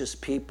righteous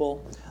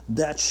people,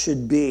 that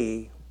should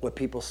be what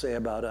people say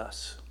about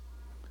us.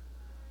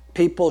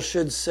 People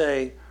should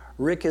say,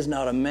 Rick is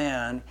not a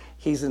man,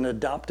 he's an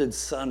adopted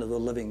son of the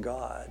living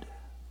God.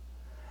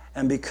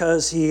 And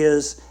because he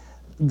is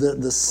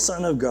the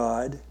Son of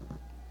God,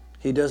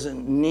 he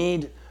doesn't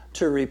need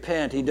to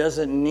repent. He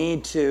doesn't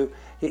need to.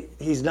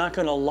 He's not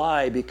going to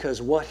lie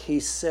because what he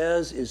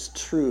says is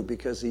true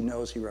because he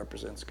knows he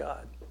represents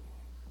God.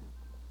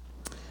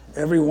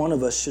 Every one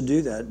of us should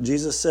do that.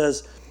 Jesus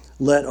says,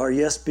 let our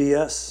yes be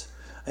yes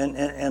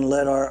and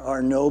let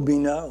our no be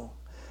no.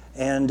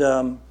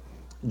 And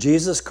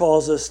Jesus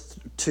calls us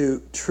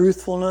to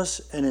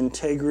truthfulness and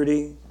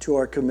integrity to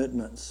our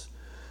commitments.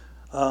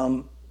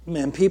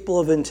 And people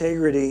of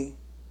integrity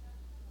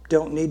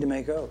don't need to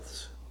make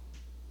oaths.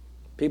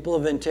 People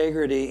of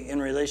integrity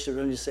in relationship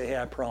with them just say, hey,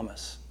 I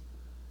promise.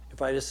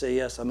 If I just say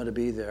yes, I'm going to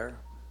be there,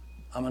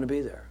 I'm going to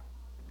be there.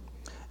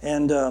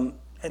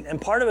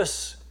 And part of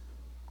us,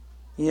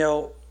 you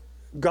know,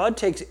 God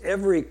takes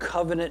every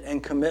covenant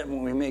and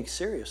commitment we make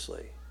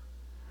seriously.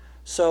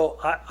 So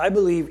I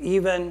believe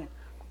even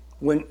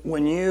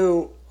when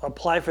you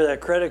apply for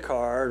that credit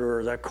card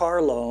or that car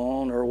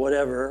loan or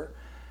whatever,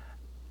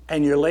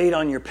 and you're late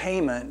on your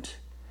payment,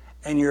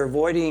 and you're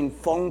avoiding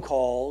phone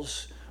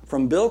calls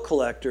from bill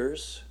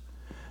collectors,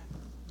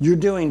 you're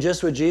doing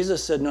just what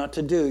Jesus said not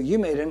to do. You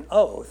made an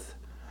oath.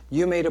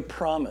 You made a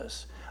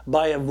promise.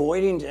 By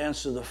avoiding to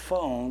answer the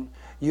phone,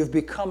 you've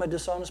become a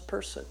dishonest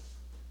person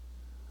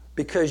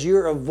because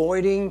you're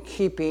avoiding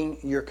keeping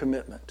your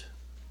commitment.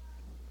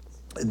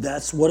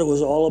 That's what it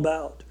was all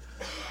about.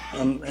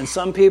 And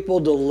some people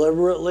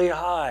deliberately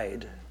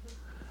hide,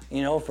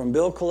 you know, from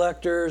bill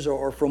collectors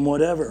or from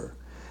whatever.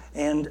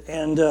 And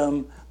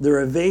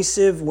they're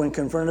evasive when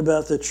confronted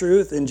about the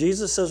truth. And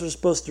Jesus says we're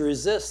supposed to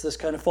resist this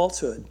kind of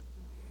falsehood.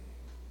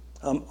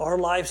 Our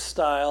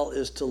lifestyle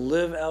is to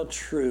live out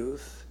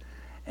truth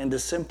and to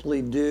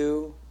simply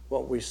do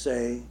what we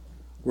say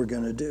we're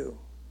going to do.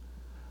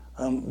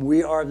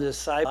 We are the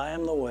disciples. I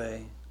am the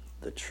way,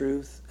 the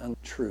truth,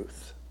 and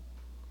truth.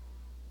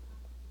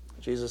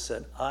 Jesus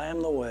said, I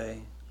am the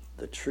way,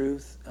 the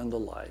truth, and the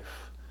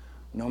life.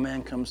 No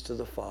man comes to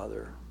the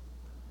Father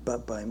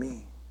but by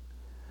me.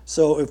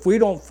 So if we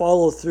don't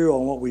follow through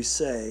on what we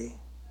say,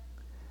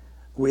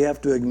 we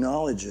have to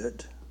acknowledge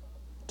it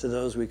to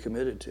those we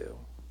committed to.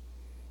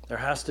 There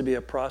has to be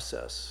a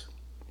process.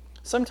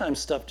 Sometimes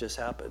stuff just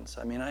happens.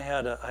 I mean, I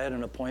had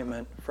an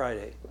appointment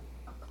Friday,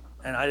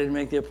 and I didn't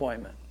make the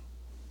appointment.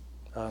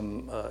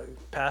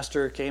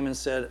 Pastor came and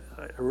said,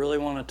 I really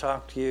want to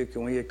talk to you.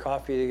 Can we get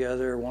coffee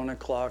together? 1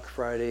 o'clock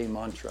Friday,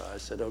 mantra. I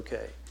said,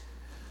 okay.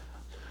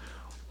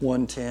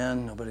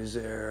 1:10, nobody's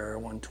there.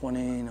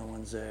 1:20, no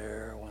one's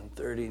there.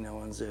 1:30, no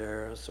one's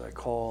there. So I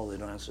call, they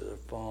don't answer their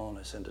phone.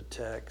 I send a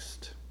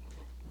text.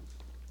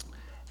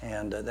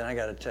 And then I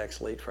got a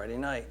text late Friday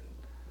night.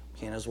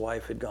 He and his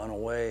wife had gone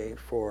away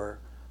for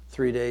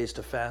 3 days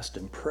to fast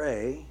and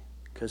pray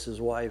because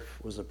his wife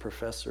was a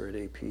professor at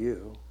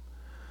APU,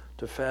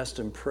 to fast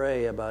and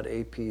pray about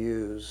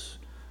APU's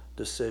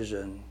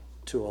decision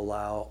to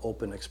allow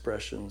open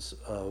expressions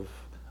of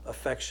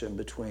affection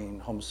between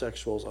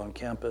homosexuals on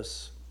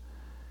campus.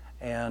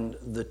 And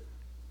the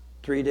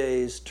 3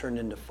 days turned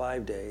into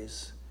 5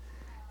 days.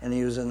 And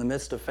he was in the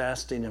midst of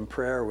fasting and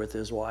prayer with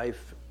his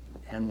wife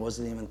and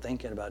wasn't even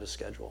thinking about his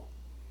schedule.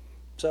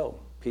 So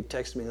he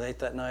texted me late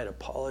that night,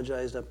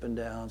 apologized up and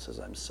down, says,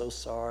 I'm so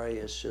sorry.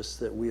 It's just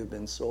that we have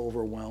been so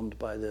overwhelmed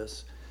by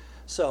this.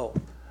 So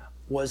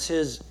was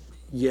his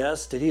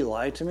yes, did he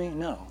lie to me?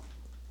 No.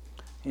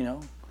 You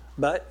know,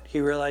 but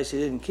he realized he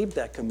didn't keep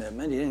that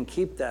commitment. He didn't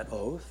keep that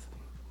oath.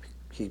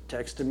 He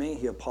texted me,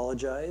 he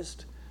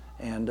apologized,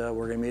 and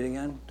we're going to meet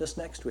again this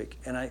next week.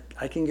 And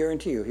I can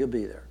guarantee you he'll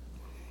be there.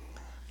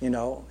 You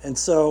know, and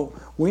so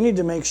we need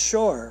to make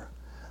sure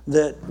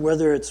that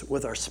whether it's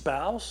with our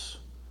spouse,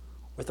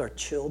 with our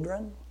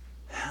children,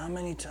 how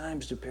many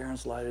times do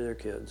parents lie to their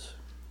kids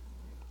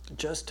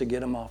just to get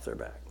them off their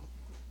back?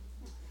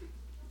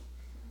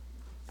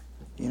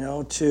 You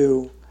know,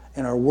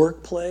 in our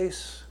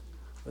workplace,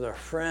 with our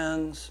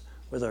friends,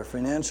 with our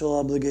financial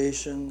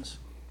obligations,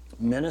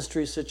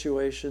 ministry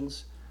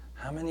situations,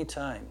 how many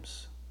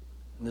times,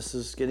 and this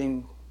is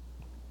getting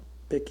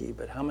picky,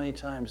 but how many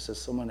times has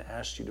someone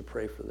asked you to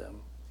pray for them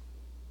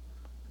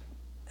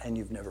and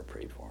you've never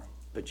prayed for them,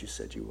 but you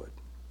said you would?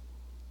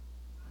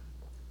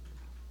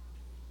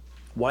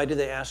 Why do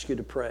they ask you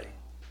to pray?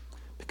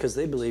 Because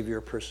they believe you're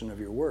a person of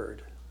your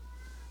word.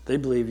 They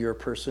believe you're a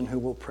person who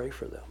will pray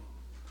for them.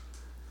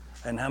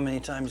 And how many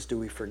times do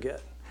we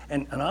forget?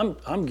 And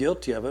I'm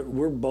guilty of it.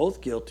 We're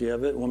both guilty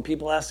of it. When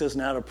people ask us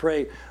now to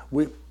pray,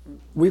 we've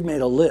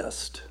made a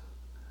list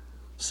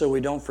so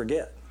we don't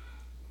forget.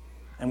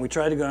 And we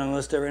try to go on the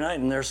list every night.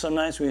 And there's some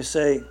nights we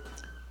say,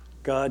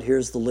 God,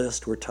 here's the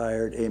list. We're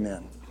tired.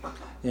 Amen.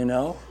 You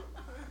know?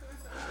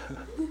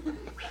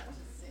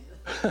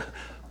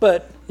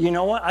 But you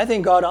know what? I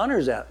think God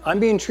honors that. I'm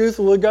being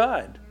truthful with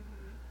God.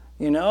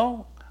 You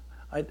know?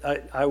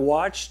 I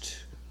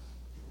watched,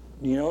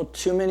 you know,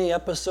 too many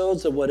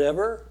episodes of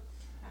whatever.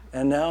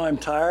 And now I'm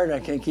tired.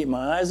 I can't keep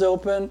my eyes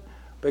open.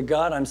 But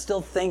God, I'm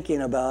still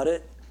thinking about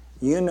it.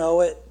 You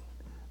know it.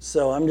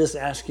 So I'm just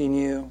asking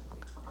you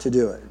to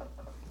do it.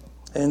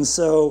 And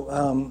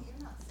so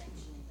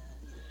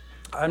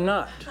I'm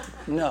not.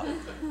 No.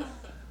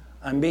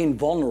 I'm being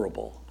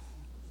vulnerable.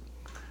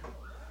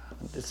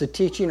 It's a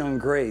teaching on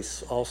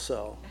grace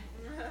also.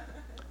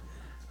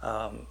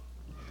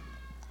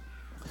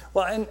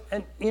 Well,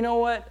 and you know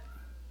what?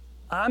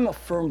 I'm a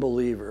firm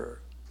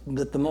believer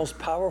that the most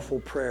powerful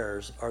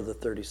prayers are the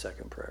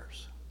 30-second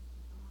prayers.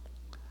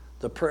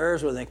 The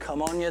prayers where they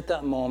come on you at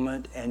that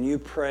moment and you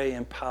pray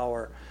in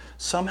power.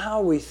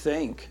 Somehow we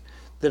think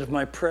that if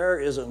my prayer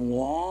isn't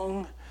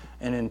long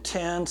and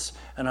intense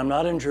and I'm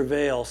not in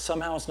travail,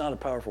 somehow it's not a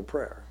powerful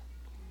prayer.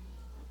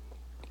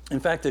 In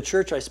fact, the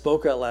church I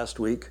spoke at last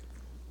week,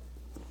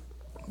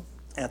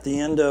 at the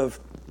end of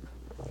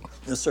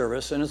the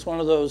service, and it's one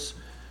of those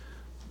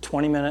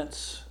 20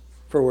 minutes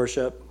for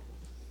worship,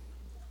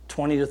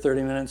 20 to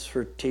 30 minutes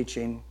for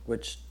teaching,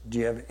 which, do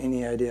you have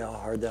any idea how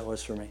hard that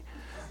was for me?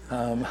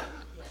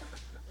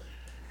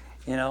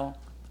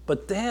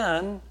 But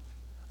then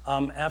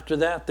after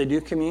that, they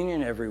do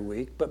communion every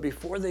week. But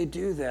before they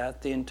do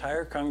that, the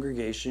entire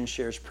congregation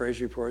shares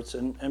praise reports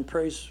and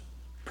praise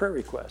prayer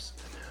requests.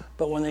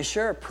 But when they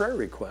share a prayer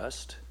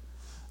request,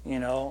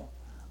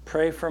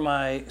 pray for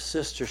my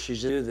sister,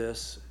 she's do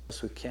this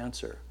with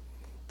cancer.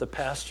 The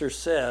pastor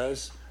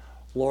says,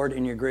 Lord,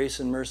 in your grace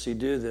and mercy,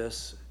 do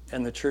this.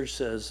 And the church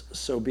says,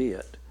 so be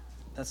it.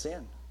 That's the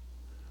end.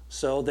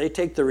 So they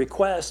take the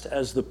request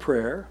as the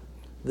prayer,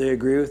 they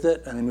agree with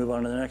it, and they move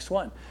on to the next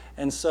one.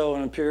 And so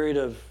in a period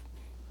of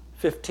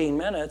 15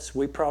 minutes,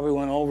 we probably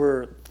went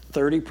over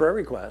 30 prayer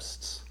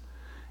requests,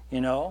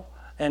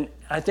 And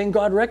I think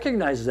God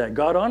recognizes that.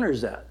 God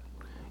honors that.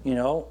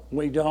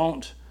 We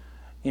don't,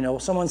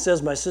 someone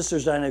says, my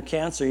sister's dying of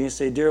cancer. You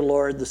say, dear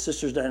Lord, the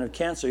sister's dying of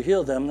cancer,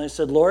 heal them. And they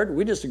said, Lord,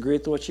 we just agree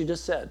with what she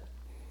just said.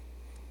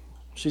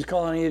 She's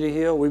calling you to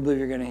heal. We believe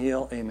you're going to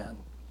heal. Amen.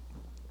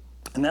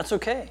 And that's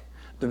okay.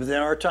 But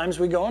there are times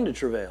we go into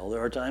travail. There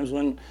are times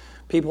when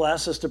people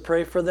ask us to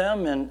pray for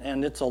them,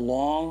 and it's a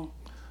long,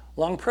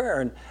 long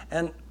prayer.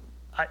 And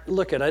I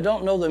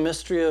don't know the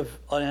mystery of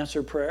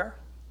unanswered prayer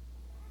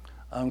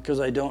because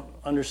I don't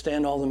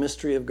understand all the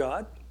mystery of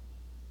God.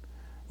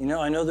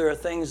 I know there are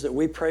things that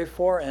we pray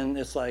for, and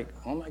it's like,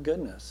 oh my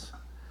goodness.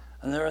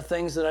 And there are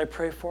things that I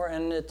pray for,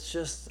 and it's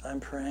just, I'm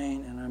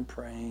praying, and I'm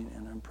praying,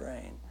 and I'm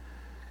praying.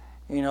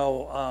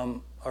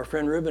 Our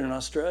friend Ruben in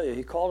Australia,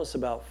 he called us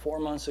about 4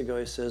 months ago.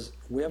 He says,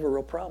 we have a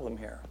real problem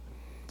here.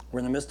 We're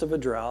in the midst of a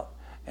drought,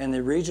 and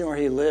the region where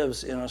he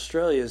lives in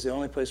Australia is the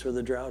only place where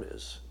the drought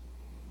is.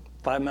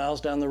 5 miles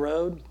down the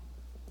road,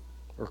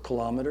 or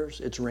kilometers,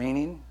 it's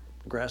raining,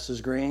 the grass is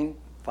green.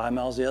 5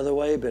 miles the other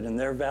way, but in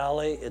their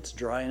valley, it's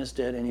dry and it's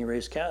dead, and he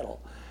raised cattle.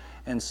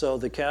 And so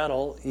the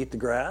cattle eat the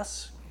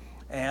grass,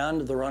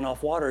 and the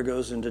runoff water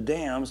goes into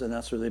dams, and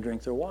that's where they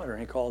drink their water.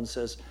 And he called and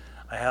says,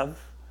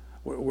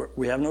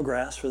 we have no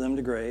grass for them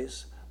to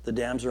graze. The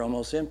dams are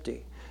almost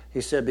empty.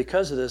 He said,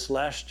 because of this,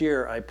 last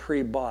year I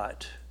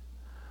pre-bought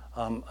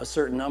a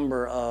certain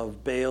number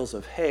of bales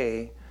of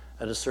hay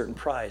at a certain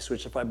price,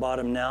 which if I bought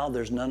them now,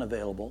 there's none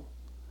available.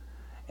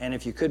 And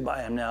if you could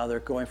buy them now, they're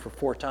going for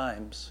 4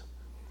 times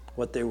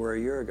what they were a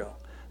year ago.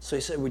 So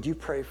he said, would you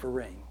pray for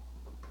rain?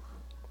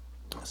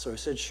 So he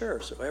said,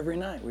 sure. So every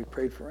night we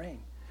prayed for rain.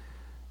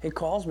 He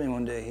calls me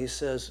one day. He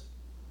says,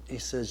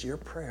 your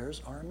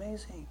prayers are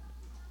amazing.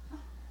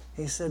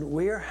 He said,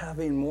 we are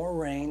having more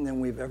rain than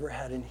we've ever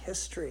had in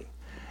history.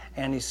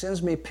 And he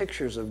sends me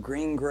pictures of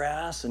green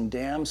grass and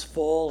dams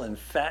full and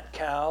fat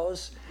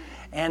cows.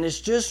 And it's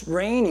just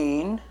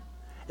raining.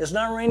 It's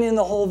not raining in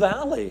the whole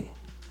valley.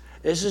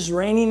 It's just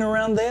raining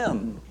around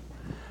them.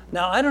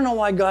 Now, I don't know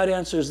why God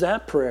answers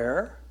that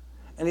prayer,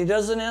 and he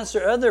doesn't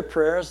answer other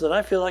prayers that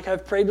I feel like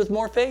I've prayed with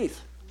more faith.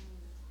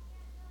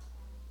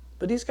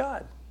 But he's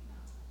God.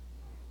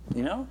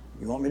 You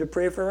want me to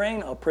pray for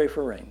rain? I'll pray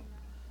for rain.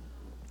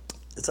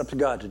 It's up to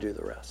God to do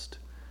the rest.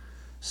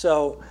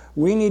 So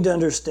we need to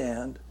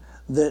understand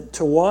that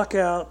to walk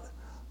out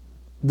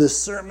the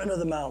Sermon on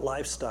the Mount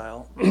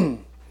lifestyle, it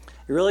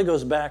really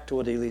goes back to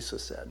what Elisa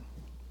said.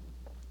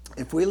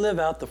 If we live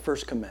out the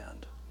first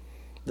command,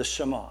 the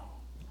Shema,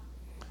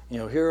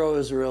 hear, O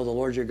Israel, the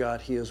Lord your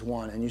God, he is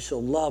one, and you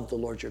shall love the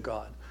Lord your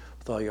God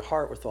with all your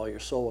heart, with all your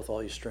soul, with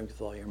all your strength,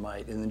 with all your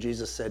might. And then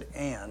Jesus said,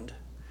 and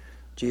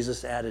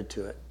Jesus added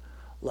to it,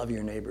 love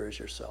your neighbor as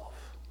yourself.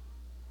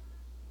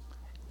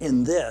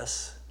 In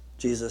this,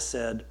 Jesus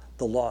said,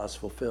 the law is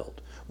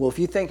fulfilled. Well, if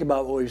you think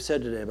about what we've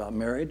said today about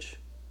marriage,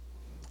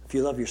 if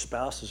you love your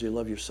spouse as you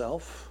love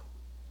yourself,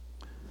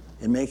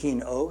 in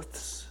making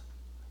oaths,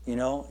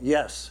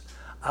 yes,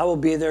 I will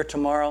be there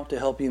tomorrow to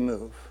help you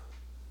move.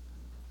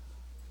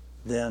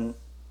 Then,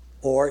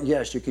 or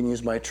yes, you can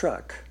use my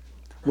truck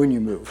when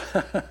you move.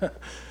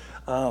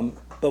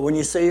 But when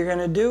you say you're going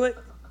to do it,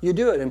 you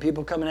do it. And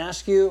people come and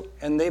ask you,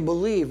 and they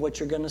believe what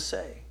you're going to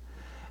say.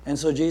 And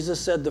so Jesus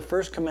said the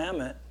first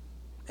commandment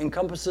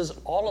encompasses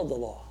all of the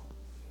law.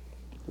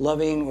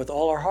 Loving with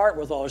all our heart,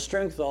 with all our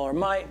strength, with all our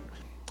might,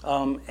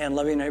 and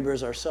loving neighbor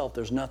as ourselves.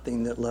 There's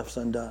nothing that left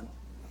undone.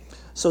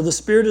 So the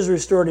Spirit is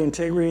restoring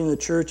integrity in the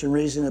church and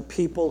raising up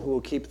people who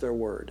will keep their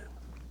word.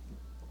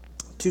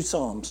 2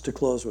 Psalms to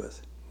close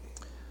with.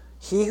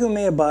 Who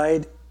may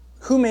abide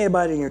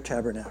in your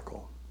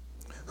tabernacle?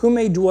 Who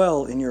may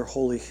dwell in your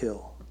holy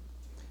hill?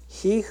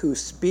 He who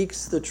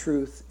speaks the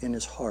truth in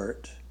his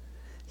heart,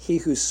 he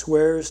who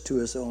swears to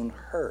his own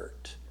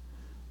hurt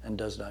and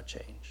does not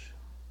change.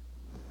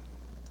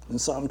 In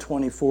Psalm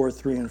 24,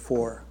 3 and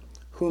 4,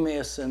 who may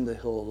ascend the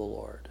hill of the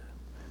Lord?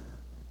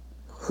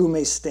 Who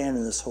may stand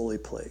in this holy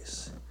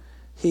place?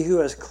 He who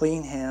has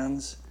clean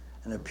hands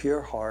and a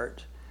pure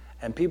heart.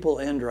 And people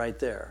end right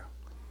there.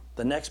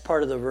 The next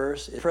part of the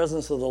verse is the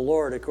presence of the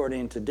Lord,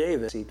 according to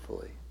David,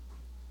 deceitfully.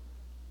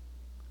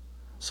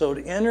 So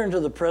to enter into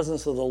the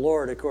presence of the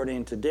Lord,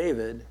 according to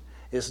David,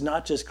 is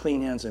not just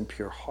clean hands and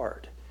pure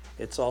heart.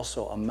 It's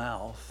also a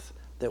mouth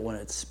that when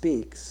it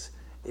speaks,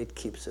 it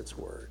keeps its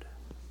word.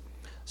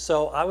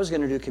 So I was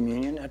going to do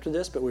communion after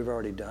this, but we've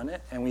already done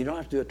it, and we don't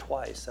have to do it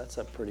twice. That's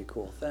a pretty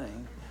cool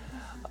thing.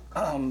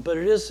 But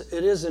it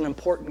is an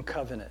important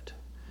covenant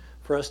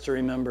for us to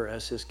remember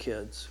as his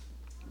kids,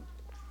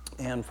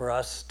 and for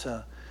us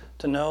to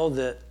know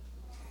that,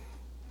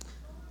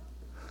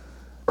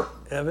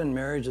 Evan,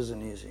 marriage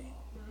isn't easy.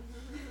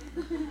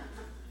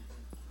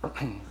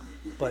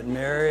 But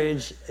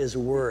marriage is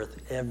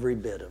worth every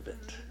bit of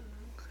it.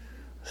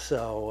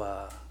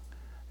 So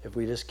if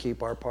we just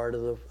keep our part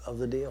of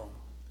the deal.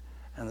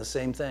 And the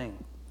same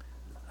thing,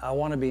 I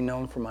want to be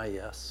known for my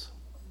yes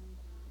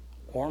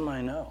or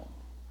my no.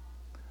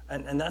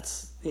 And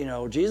that's,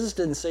 Jesus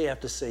didn't say you have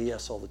to say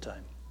yes all the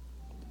time.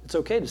 It's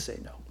okay to say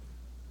no.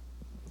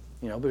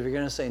 But if you're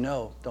going to say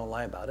no, don't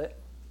lie about it.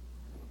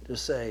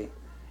 Just say,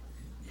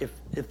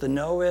 if the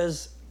no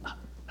is,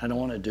 I don't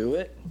want to do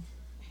it.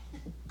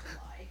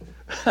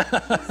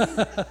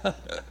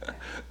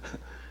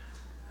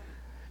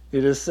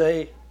 You just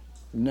say,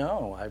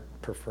 no, I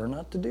prefer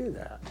not to do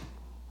that.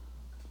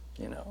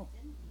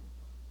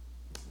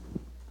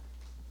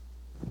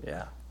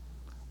 Yeah.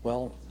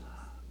 Well,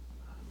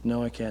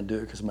 no, I can't do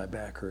it because my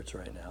back hurts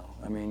right now.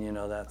 I mean,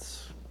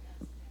 that's,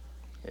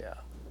 yeah.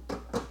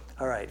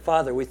 All right,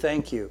 Father, we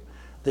thank you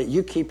that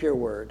you keep your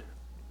word.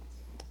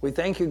 We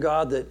thank you,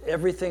 God, that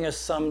everything is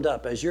summed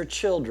up as your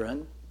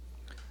children,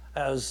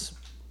 as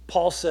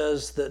Paul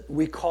says that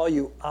we call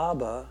you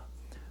Abba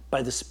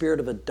by the spirit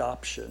of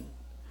adoption.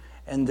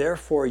 And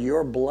therefore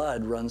your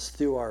blood runs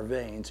through our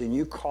veins and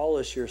you call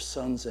us your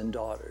sons and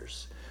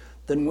daughters.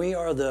 Then we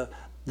are the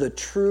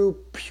true,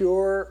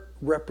 pure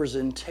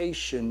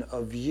representation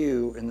of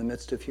you in the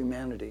midst of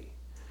humanity.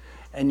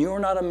 And you're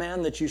not a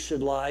man that you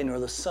should lie, nor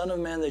the son of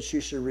man that you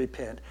should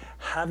repent.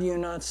 Have you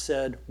not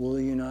said, will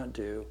you not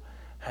do?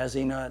 Has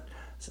he not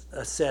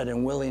said,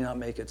 and will he not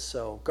make it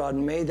so? God,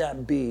 may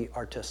that be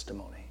our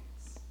testimony.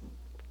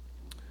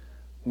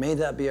 May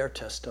that be our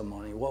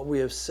testimony. What we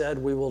have said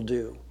we will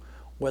do,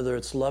 whether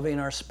it's loving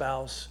our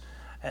spouse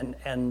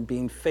and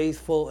being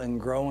faithful and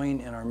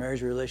growing in our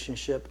marriage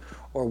relationship,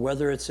 or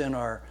whether it's in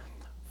our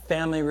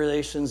family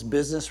relations,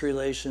 business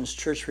relations,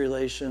 church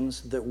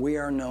relations, that we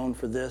are known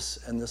for this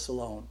and this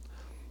alone,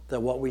 that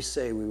what we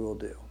say we will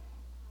do.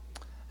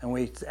 And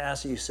we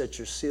ask that you set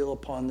your seal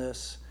upon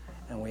this,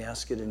 and we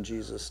ask it in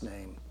Jesus'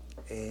 name.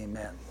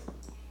 Amen.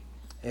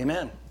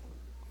 Amen.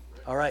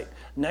 All right.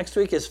 Next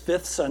week is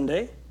Fifth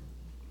Sunday,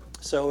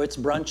 so it's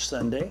Brunch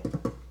Sunday.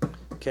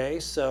 Okay,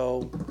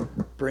 so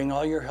bring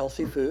all your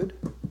healthy food,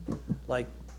 like